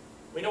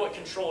 We know what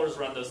controllers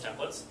run those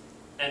templates,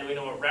 and we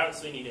know what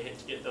routes we need to hit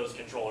to get those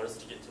controllers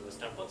to get to those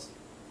templates.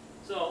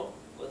 So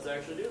let's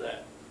actually do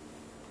that.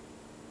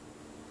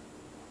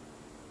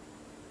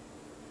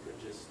 Could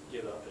just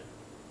give up it.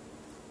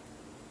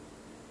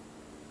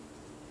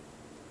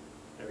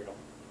 There we go.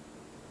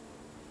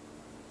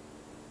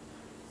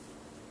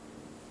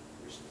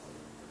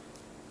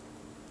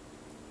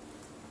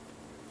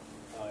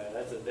 Oh yeah,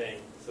 that's a thing.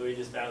 So we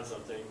just found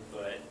something,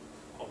 but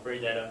I'll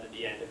bring that up at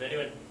the end. If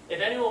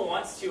anyone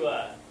wants to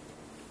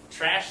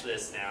trash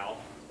this now,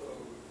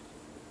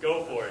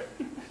 go for it.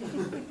 You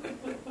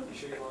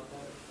sure you want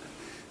that?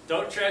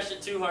 Don't trash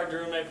it too hard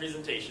during my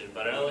presentation,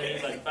 but I only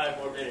need like 5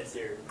 more minutes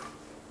here.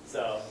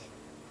 So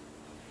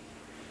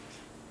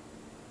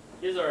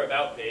here's our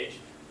about page.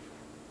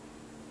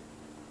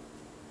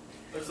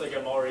 Looks like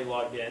I'm already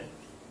logged in.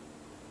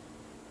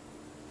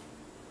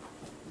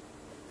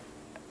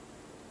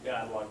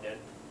 Yeah, I'm logged in.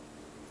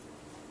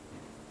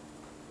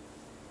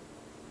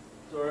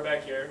 So we're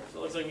back here. So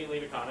it looks like we can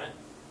leave a comment.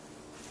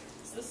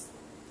 Is this?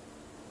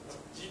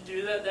 Did you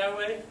do that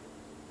way?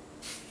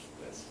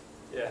 Yes.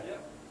 Yeah. Yeah.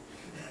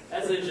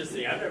 That's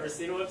interesting. I've never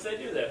seen a website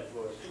do that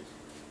before.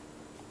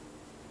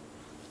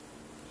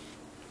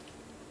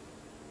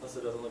 so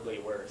it doesn't look like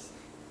it works.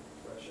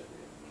 Fresh idea.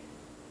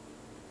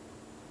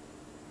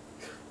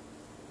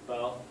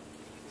 Well,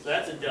 so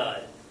that's a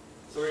dud.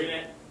 So we're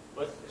gonna,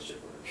 what? It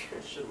should work.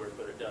 It should work,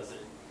 but it doesn't.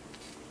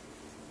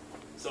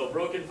 So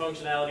broken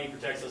functionality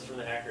protects us from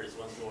the hackers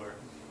once more.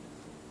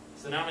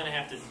 So now I'm gonna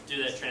have to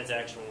do that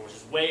transaction one, which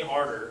is way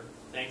harder.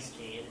 Thanks,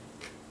 Keen.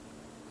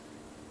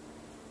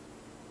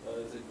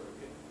 Is it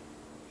broken?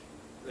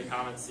 The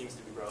comment seems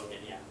to be broken,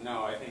 yeah.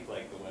 No, I think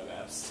like the web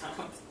app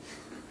stopped.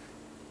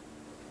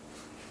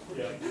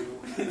 Yeah.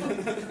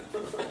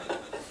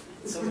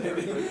 So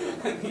maybe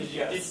You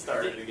got to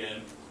start it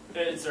again.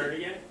 Did it start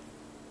again?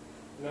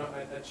 No,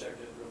 I checked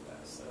it real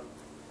fast. So.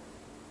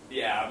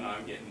 Yeah,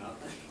 I'm getting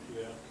nothing.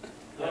 Yeah.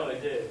 Oh,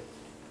 it did.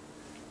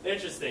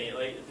 Interesting.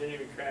 It didn't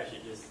even crash.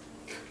 It just.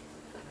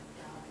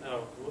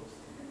 Oh, whoops.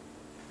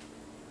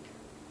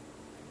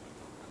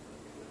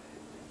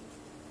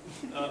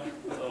 Oh.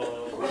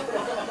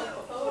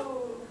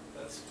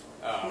 That's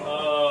Oh.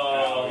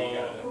 Oh. You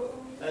got it.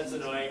 That's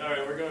annoying. All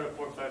right, we're going to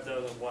port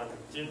 5001.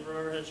 Do you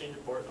remember how to change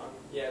the port on?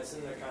 yeah, it's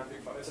in the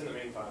config file. It's in the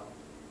main file,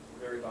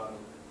 very bottom.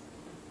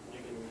 You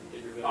can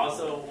get your.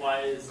 Also,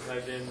 why is my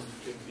Vim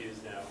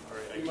confused now? All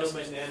right, I You killed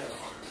must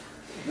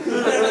use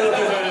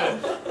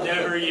Nano.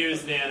 Never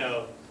use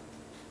Nano.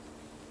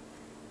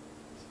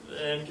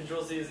 And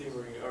Control C isn't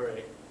working. All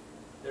right,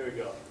 there we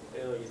go.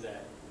 Hey, look at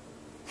that.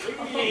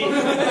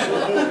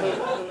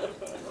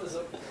 What is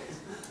up?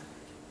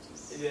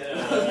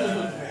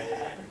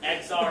 Yeah.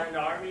 XR and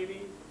R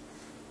maybe?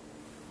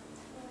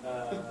 IASG.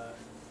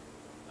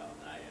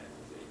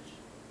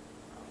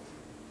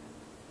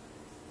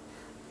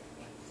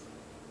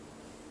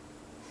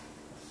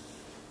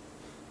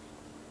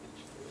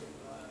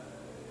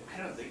 I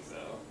don't think so.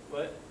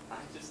 What? I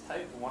just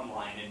typed one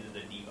line into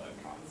the debug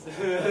console.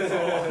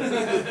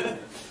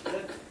 That's all.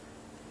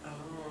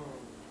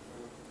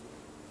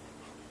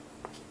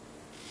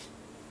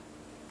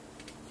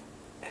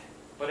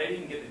 But I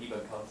didn't get the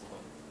debug console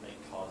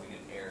causing an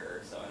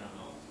error, so I don't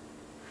know.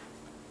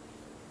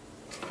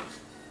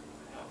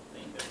 I don't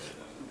think that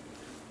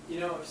it. You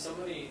know, if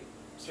somebody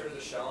started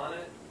a shell on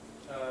it,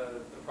 the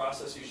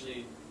process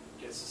usually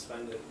gets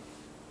suspended.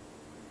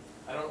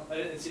 I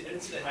didn't see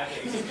that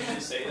happening. You usually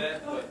say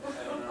that, but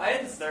I don't know. I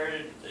hadn't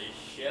started the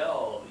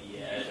shell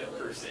yet,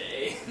 per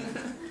se.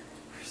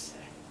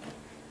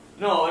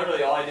 No,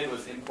 literally all I did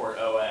was import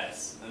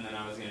OS, and then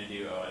I was going to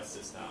do OS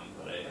system,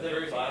 but I. At the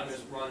very bottom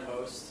is run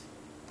host.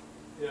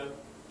 Yeah.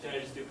 Can I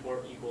just do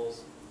port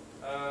equals?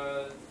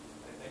 I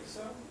think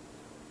so.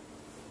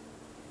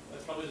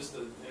 That's probably just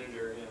the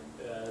integer, yeah.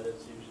 Yeah,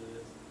 that's usually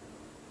it.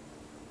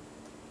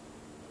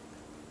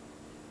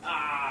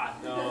 Ah,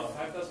 no.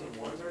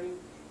 5001's already?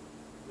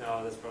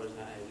 No, that's probably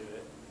not how you do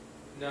it.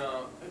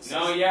 No.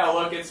 No, yeah,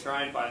 look, it's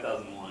trying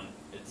 5001.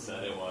 It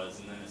said it was,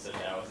 and then it said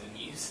that was in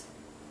use.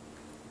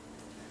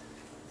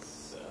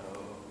 So.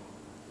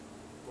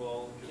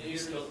 Well, Can you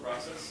skill the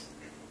process?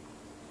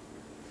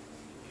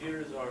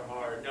 computers are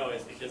hard. No,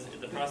 it's because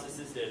the process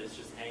is dead. It's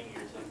just hanging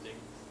or something.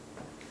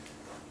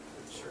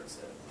 I'm sure it's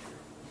dead.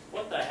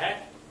 What the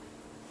heck?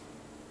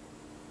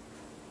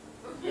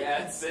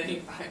 Yeah, it's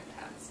saying 5,000.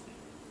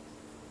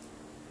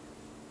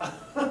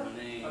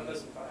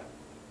 5005.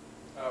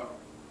 Oh.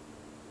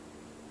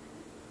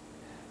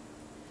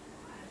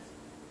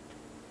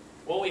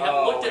 Well, we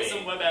have looked at wait.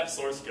 some web app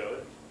source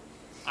code.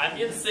 I'm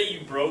going to say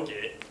you broke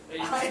it.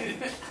 I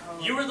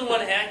You were the one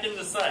hacking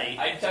the site.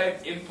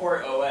 typed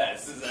import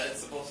OS. Is that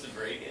supposed to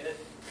break it?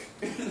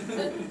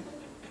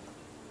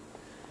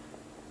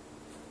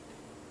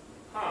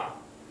 Huh.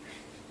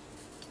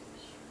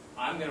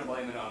 I'm going to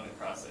blame it on the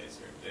cross-site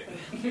scripting.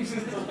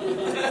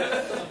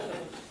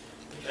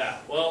 Yeah,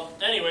 well,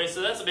 anyway,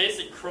 so that's a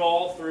basic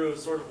crawl through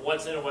sort of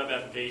what's in a web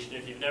application.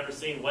 If you've never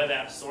seen web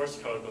app source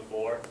code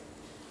before,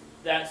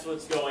 that's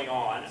what's going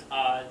on.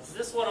 Is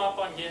this one up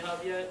on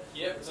GitHub yet?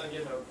 Yep, it's on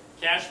GitHub.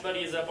 Cache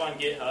Buddy is up on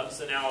GitHub,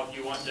 so now if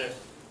you want to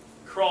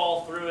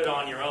crawl through it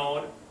on your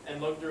own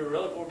and look through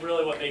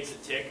really what makes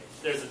it tick,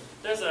 there's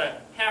a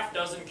half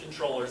dozen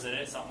controllers in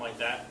it, something like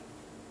that,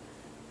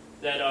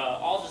 that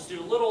all just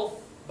do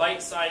little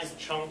bite-sized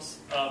chunks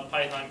of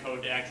Python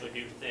code to actually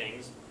do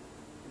things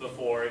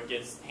before it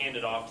gets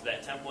handed off to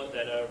that template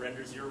that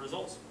renders your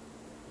results.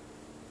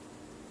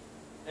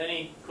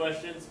 Any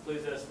questions?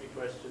 Please ask me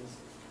questions.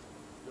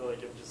 I feel like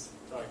I'm just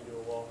talking to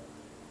a wall.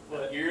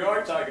 What? You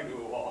are talking to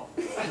a wall.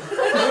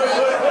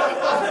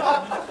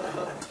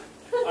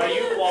 Are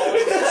you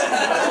walling?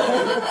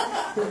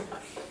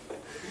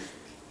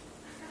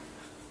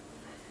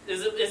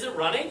 Is it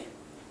running?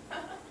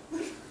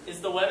 Is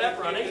the web app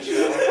running? Did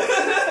you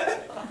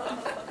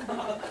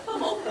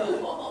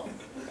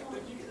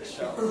get the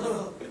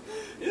shell?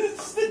 It's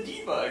just the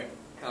debug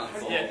How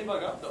console. did you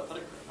debug up though?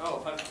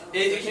 Oh,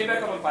 It came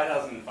back up in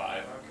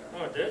 5005. Okay.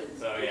 Oh, it did?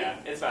 So yeah,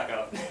 it's back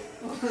up.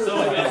 So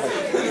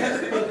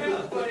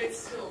But it's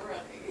still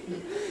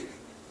running.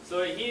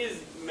 so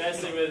he's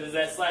messing with is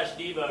that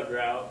 /debug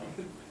route.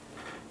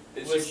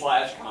 It's Which- just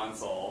slash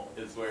console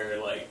is where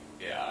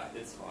yeah,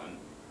 it's fun.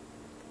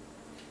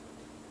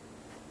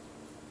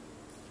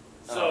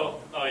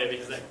 So, oh yeah,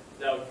 because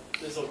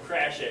this will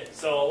crash it.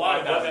 So a lot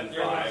of web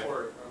apps,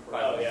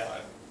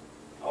 5.5.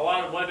 a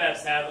lot of web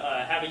apps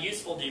have a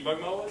useful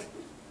debug mode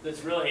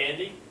that's really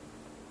handy.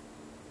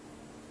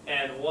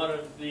 And one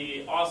of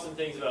the awesome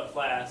things about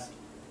Flask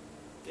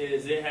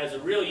is it has a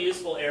really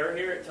useful error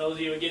here. It tells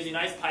you, it gives you a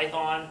nice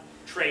Python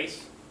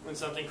trace when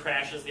something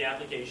crashes the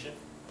application.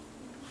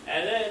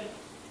 And then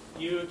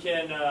you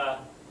can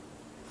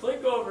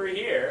click over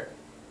here,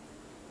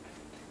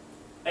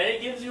 and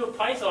it gives you a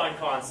Python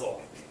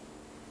console.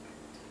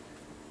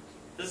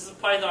 This is a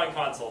Python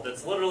console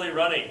that's literally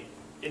running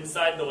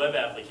inside the web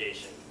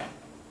application.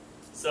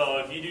 So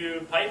if you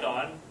do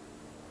Python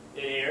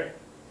in here,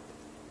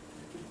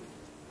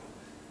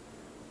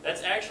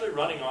 that's actually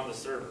running on the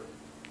server.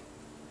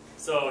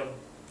 So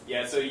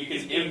yeah, so you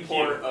can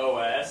import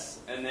OS,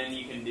 and then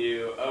you can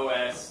do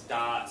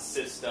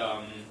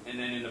os.system, and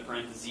then in the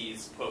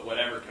parentheses put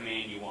whatever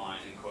command you want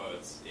in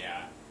quotes.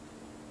 Yeah.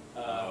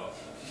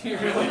 You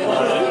really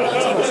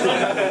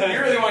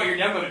want your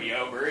demo to be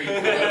over. You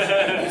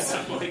can do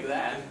something like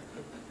that.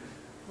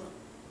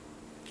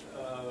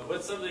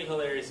 What's something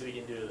hilarious we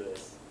can do to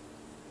this?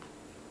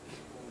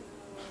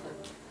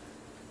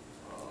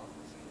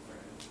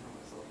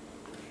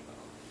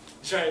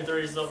 Try and throw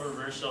yourself a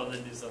reverse shell and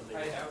then do something.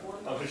 I have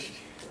one. Oh, shit.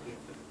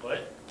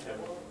 What? I have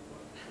one.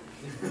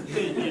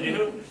 You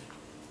do?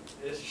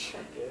 Ish.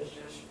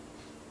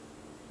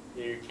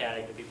 You're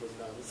catting to people's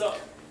mouths. So,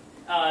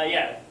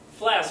 yeah,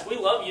 Flask, we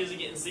love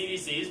using it in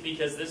CDCs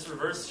because this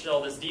reverse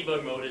shell, this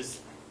debug mode is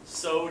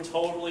so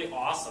totally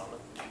awesome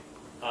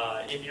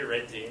if you're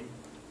red team,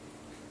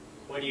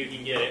 when you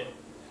can get it.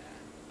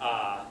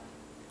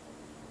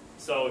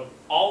 So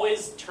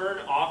always turn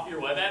off your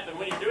web app, and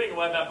when you're doing a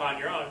web app on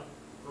your own,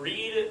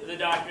 read the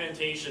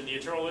documentation. The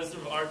eternal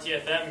wisdom of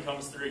RTFM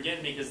comes through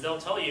again because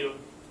they'll tell you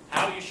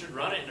how you should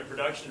run it in a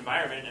production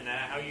environment and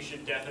how you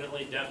should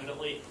definitely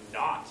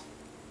not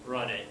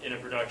run it in a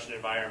production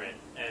environment.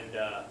 And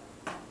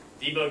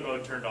debug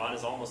mode turned on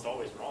is almost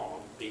always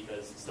wrong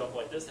because stuff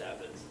like this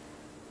happens.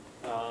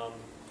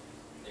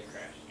 It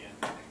crashed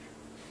again.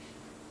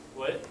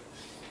 What?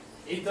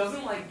 It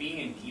doesn't like being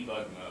in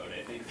debug mode.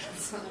 I think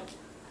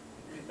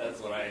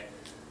that's what I...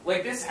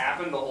 Like, this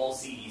happened the whole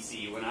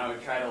CDC. When I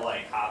would try to,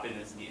 like, hop in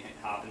the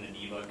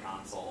debug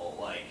console,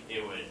 like,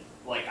 it would...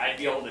 Like, I'd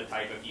be able to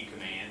type a few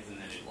commands, and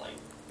then it'd, like...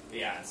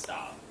 Yeah, it'd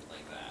stop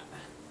like that.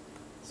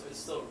 So it's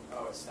still...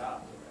 Oh, it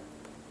stopped.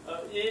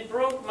 You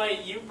broke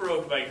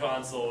my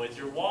console with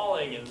your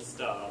walling and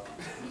stuff.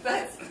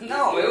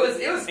 No, it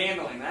was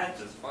handling that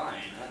just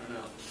fine. I don't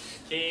know.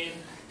 Kane,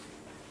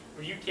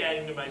 were you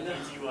catting to my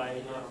PTY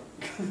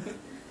again?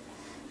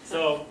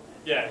 So,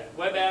 yeah,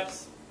 web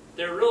apps,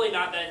 they're really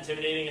not that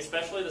intimidating,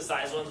 especially the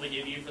size ones we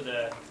give you for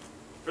the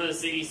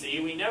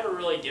CDC. We never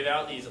really give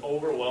out these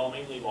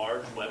overwhelmingly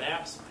large web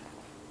apps.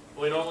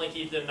 We normally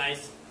keep them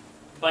nice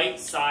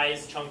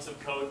bite-sized chunks of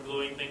code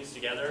gluing things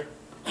together.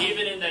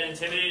 Even in that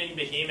intimidating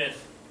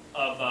behemoth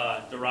of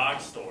the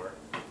Drahos store,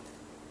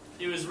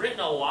 it was written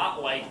a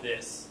lot like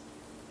this.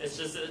 It's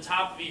just at the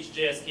top of each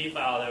JSP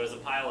file there was a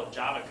pile of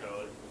Java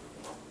code,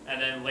 and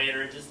then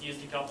later it just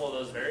used a couple of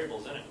those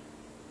variables in it.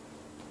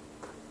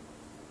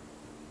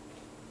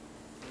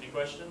 Any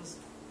questions?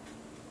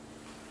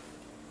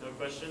 No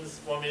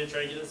questions? Want me to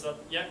try to get this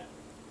up? Yeah?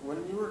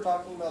 When you were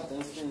talking about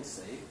things being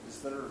safe,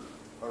 is there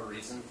a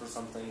reason for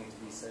something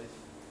to be safe?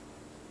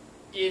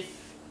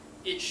 If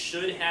it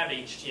should have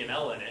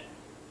HTML in it,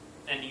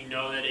 and you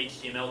know that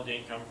HTML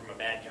didn't come from a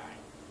bad guy,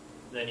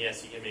 then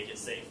yes, you can make it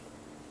safe.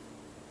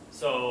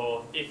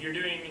 So if you're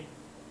doing...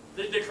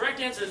 The correct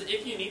answer is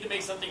if you need to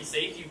make something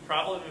safe, you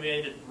probably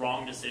made a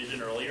wrong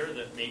decision earlier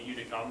that made you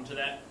to come to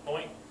that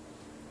point.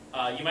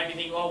 You might be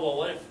thinking, oh,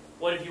 well,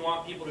 what if you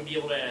want people to be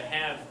able to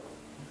have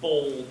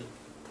bold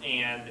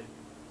and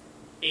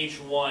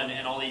H1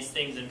 and all these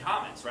things in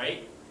comments,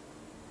 right?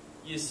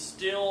 You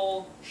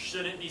still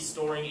shouldn't be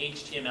storing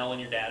HTML in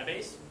your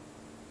database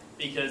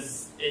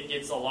because it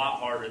gets a lot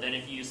harder than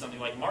if you use something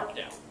like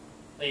Markdown.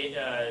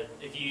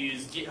 If you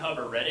use GitHub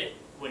or Reddit,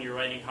 when you're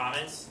writing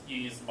comments, you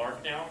use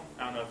Markdown.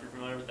 I don't know if you're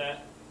familiar with that.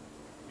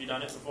 Have you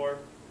done it before?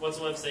 What's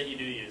the website you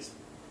do use?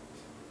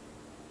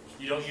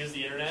 You don't use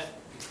the internet?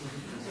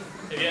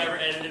 Have you ever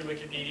edited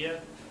Wikipedia?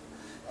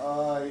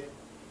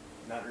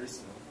 Not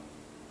recently.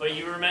 But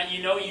you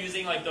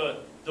using like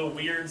the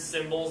weird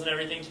symbols and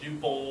everything to do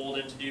bold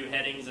and to do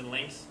headings and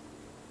links?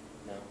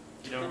 No.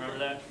 You don't remember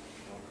that?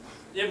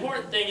 The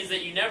important thing is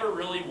that you never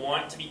really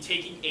want to be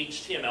taking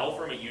HTML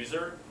from a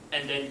user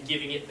and then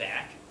giving it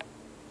back,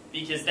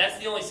 because that's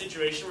the only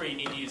situation where you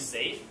need to use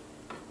safe,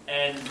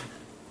 and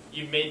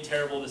you've made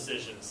terrible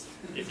decisions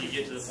if you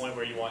get to the point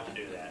where you want to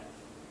do that.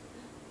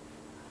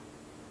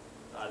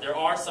 There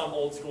are some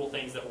old school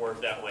things that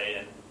work that way,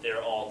 and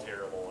they're all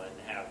terrible and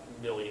have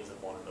millions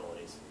of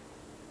vulnerabilities.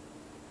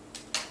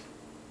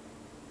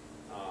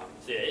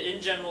 So yeah,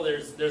 in general,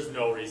 there's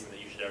no reason that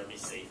you should ever be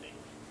safing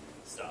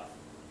stuff.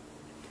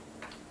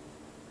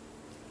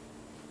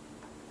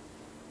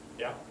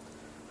 Yeah?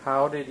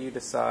 How did you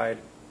decide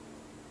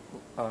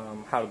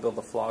how to build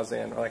the flaws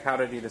in? Or like, how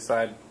did you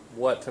decide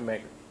what to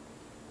make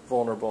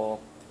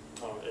vulnerable?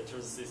 Oh, in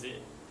terms of CC,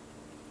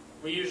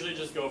 we usually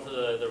just go for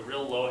the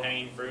real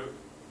low-hanging fruit.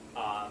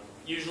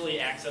 Usually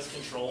access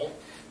control.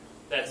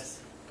 That's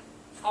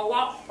a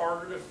lot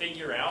harder to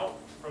figure out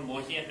from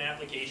looking at an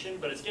application,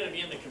 but it's going to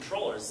be in the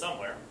controllers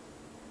somewhere.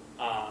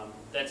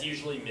 That's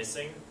usually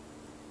missing.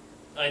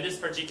 In this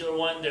particular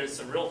one, there's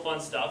some real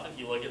fun stuff if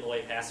you look at the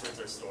way passwords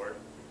are stored.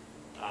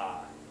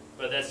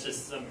 But that's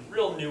just some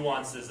real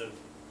nuances of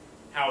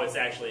how it's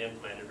actually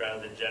implemented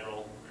rather than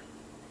general.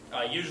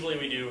 Usually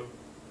we do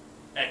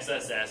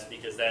XSS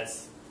because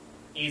that's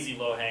easy,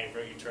 low-hanging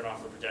fruit. You turn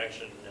off the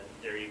protection, and then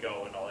there you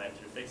go, and all I have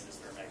to do to fix this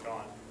turn back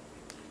on.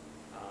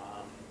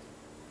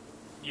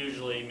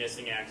 Usually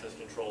missing access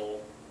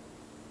control.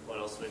 What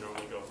else do we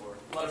normally go for?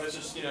 A lot of it's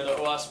just, the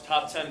OWASP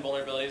top 10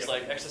 vulnerabilities, Yep.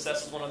 like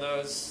XSS is one of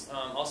those.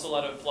 Also a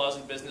lot of flaws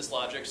in business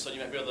logic, so you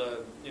might be able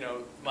to,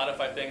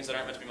 modify things that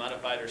aren't meant to be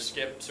modified or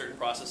skip certain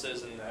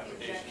processes in the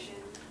application. Injection.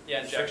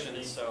 Yeah,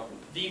 injections, so.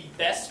 The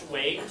best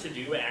way to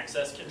do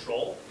access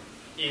control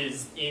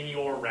is in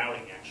your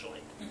routing, actually.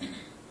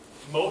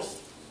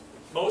 Most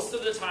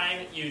of the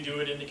time, you do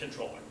it in the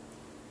controller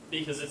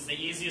because it's the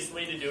easiest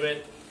way to do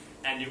it,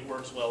 and it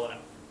works well enough.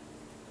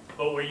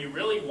 But where you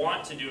really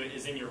want to do it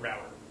is in your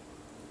router.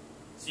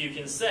 So you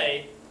can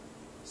say,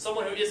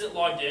 someone who isn't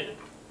logged in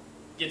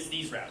gets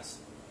these routes.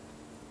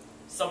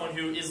 Someone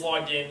who is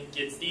logged in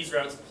gets these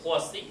routes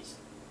plus these.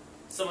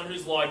 Someone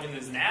who's logged in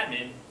as an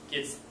admin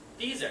gets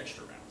these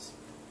extra routes.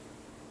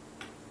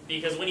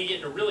 Because when you get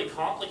into really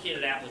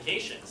complicated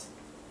applications,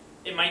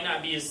 it might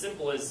not be as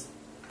simple as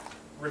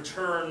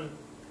return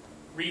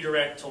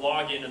redirect to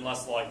login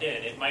unless logged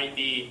in. It might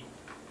be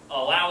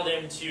allow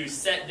them to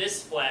set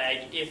this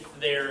flag if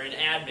they're an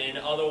admin,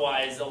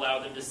 otherwise allow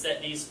them to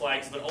set these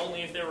flags, but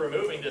only if they're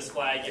removing this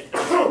flag if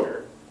they're a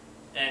worker.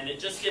 And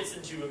it just gets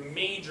into a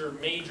major,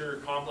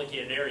 major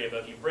complicated area,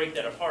 but if you break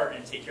that apart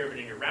and take care of it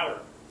in your router,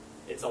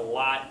 it's a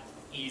lot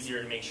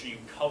easier to make sure you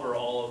cover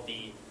all of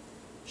the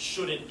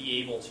shouldn't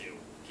be able to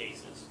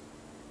cases.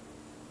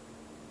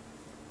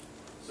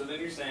 So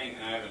then you're saying,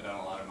 and I haven't done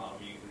a lot of model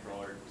view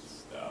controller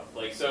stuff.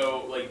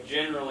 Like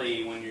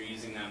generally when you're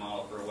using that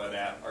model for a web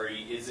app, are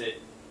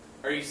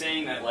you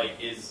saying that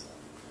is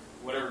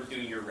whatever's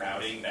doing your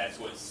routing, that's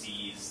what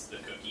sees the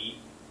cookie,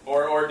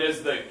 or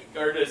does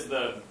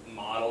the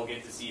model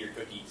get to see your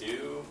cookie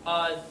too?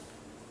 Model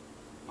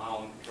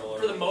and controller.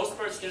 For the most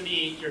part, it's going to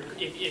be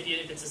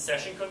if it's a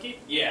session cookie.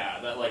 Yeah,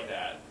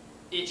 that.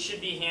 It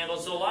should be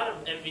handled. So a lot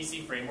of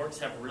MVC frameworks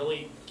have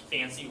really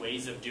fancy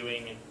ways of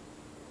doing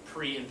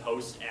pre and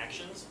post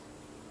actions.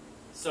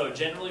 So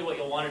generally what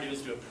you'll want to do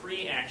is do a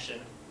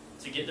pre-action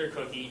to get their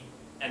cookie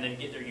and then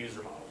get their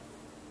user model.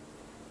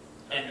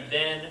 Okay. And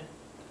then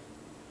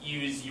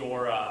use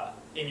your,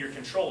 in your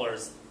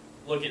controllers,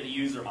 look at the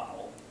user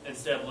model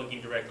instead of looking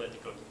directly at the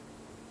cookie.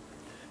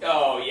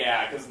 Oh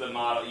yeah, because the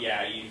model,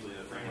 usually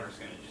the framework's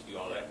going to just do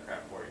all that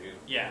crap for you.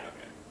 Yeah.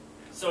 Okay.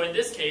 So in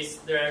this case,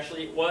 there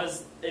actually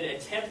was an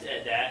attempt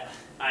at that.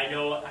 I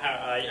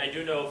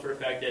do know for a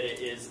fact that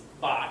it is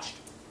botched.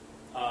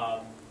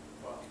 Well,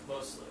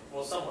 mostly.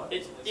 Well, somewhat.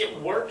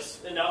 It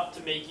works enough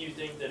to make you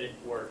think that it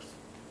works,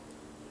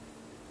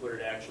 but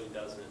it actually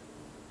doesn't.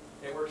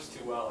 It works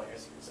too well, I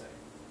guess you could say.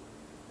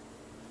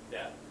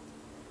 Yeah.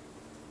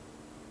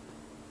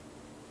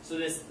 So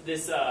this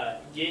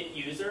get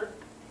user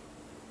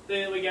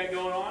thing that we got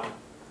going on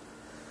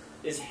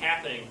is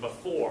happening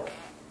before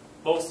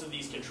most of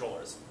these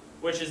controllers,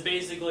 which is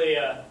basically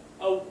a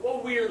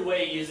weird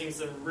way using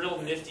some real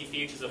nifty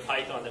features of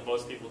Python that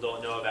most people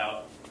don't know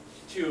about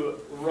to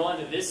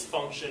run this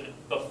function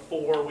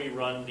before we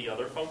run the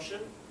other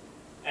function.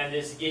 And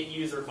this get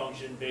user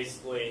function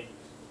basically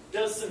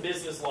does some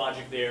business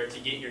logic there to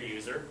get your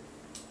user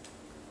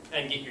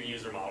and get your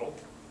user model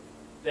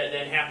that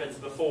then happens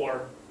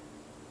before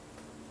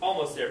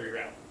almost every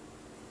route.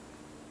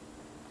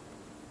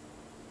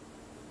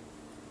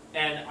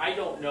 And I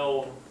don't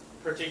know,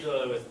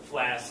 particularly with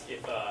Flask,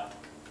 if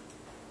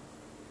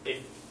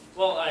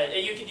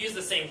you could use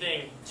the same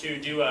thing to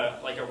do a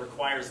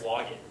requires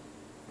login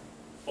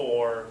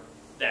for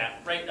that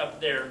right up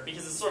there,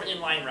 because it's sort of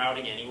inline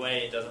routing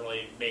anyway. It doesn't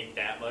really make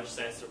that much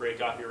sense to break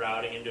off your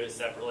routing and do it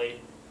separately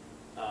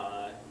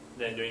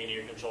than doing it in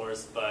your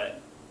controllers.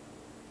 But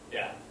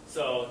yeah,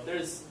 so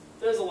there's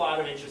a lot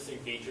of interesting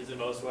features in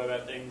most web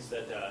app things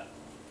that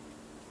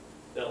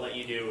let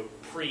you do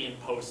pre and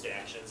post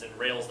actions. In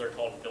Rails, they're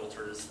called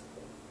filters.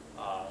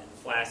 In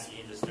Flask, you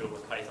can just do it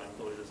with Python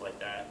closures like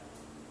that.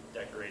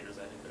 Decorators,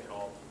 I think they're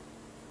called.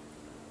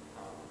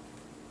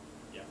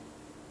 Yeah.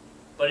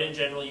 But in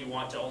general, you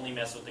want to only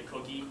mess with the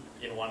cookie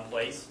in one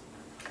place,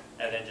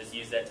 and then just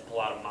use that to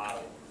pull out a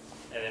model.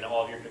 And then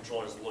all of your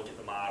controllers look at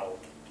the model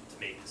to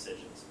make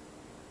decisions.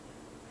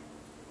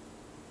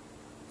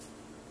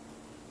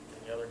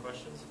 Any other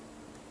questions?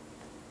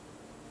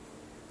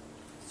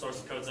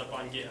 Source code's up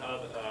on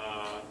GitHub.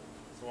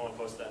 Someone will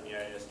post that in the IASG.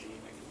 I can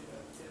do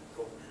that. Yeah,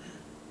 cool.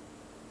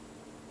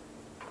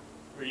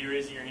 Were you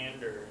raising your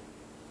hand or?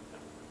 No?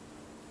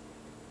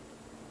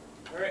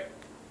 All right.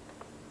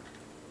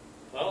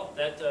 Well,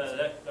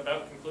 that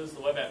about concludes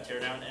the web app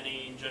teardown.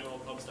 Any general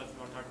club stuff you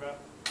want to talk about?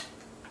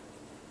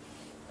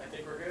 I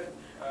think we're good.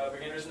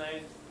 Beginner's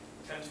night,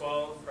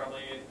 10:12,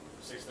 probably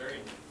 6:30.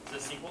 Is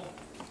this SQL?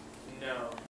 No.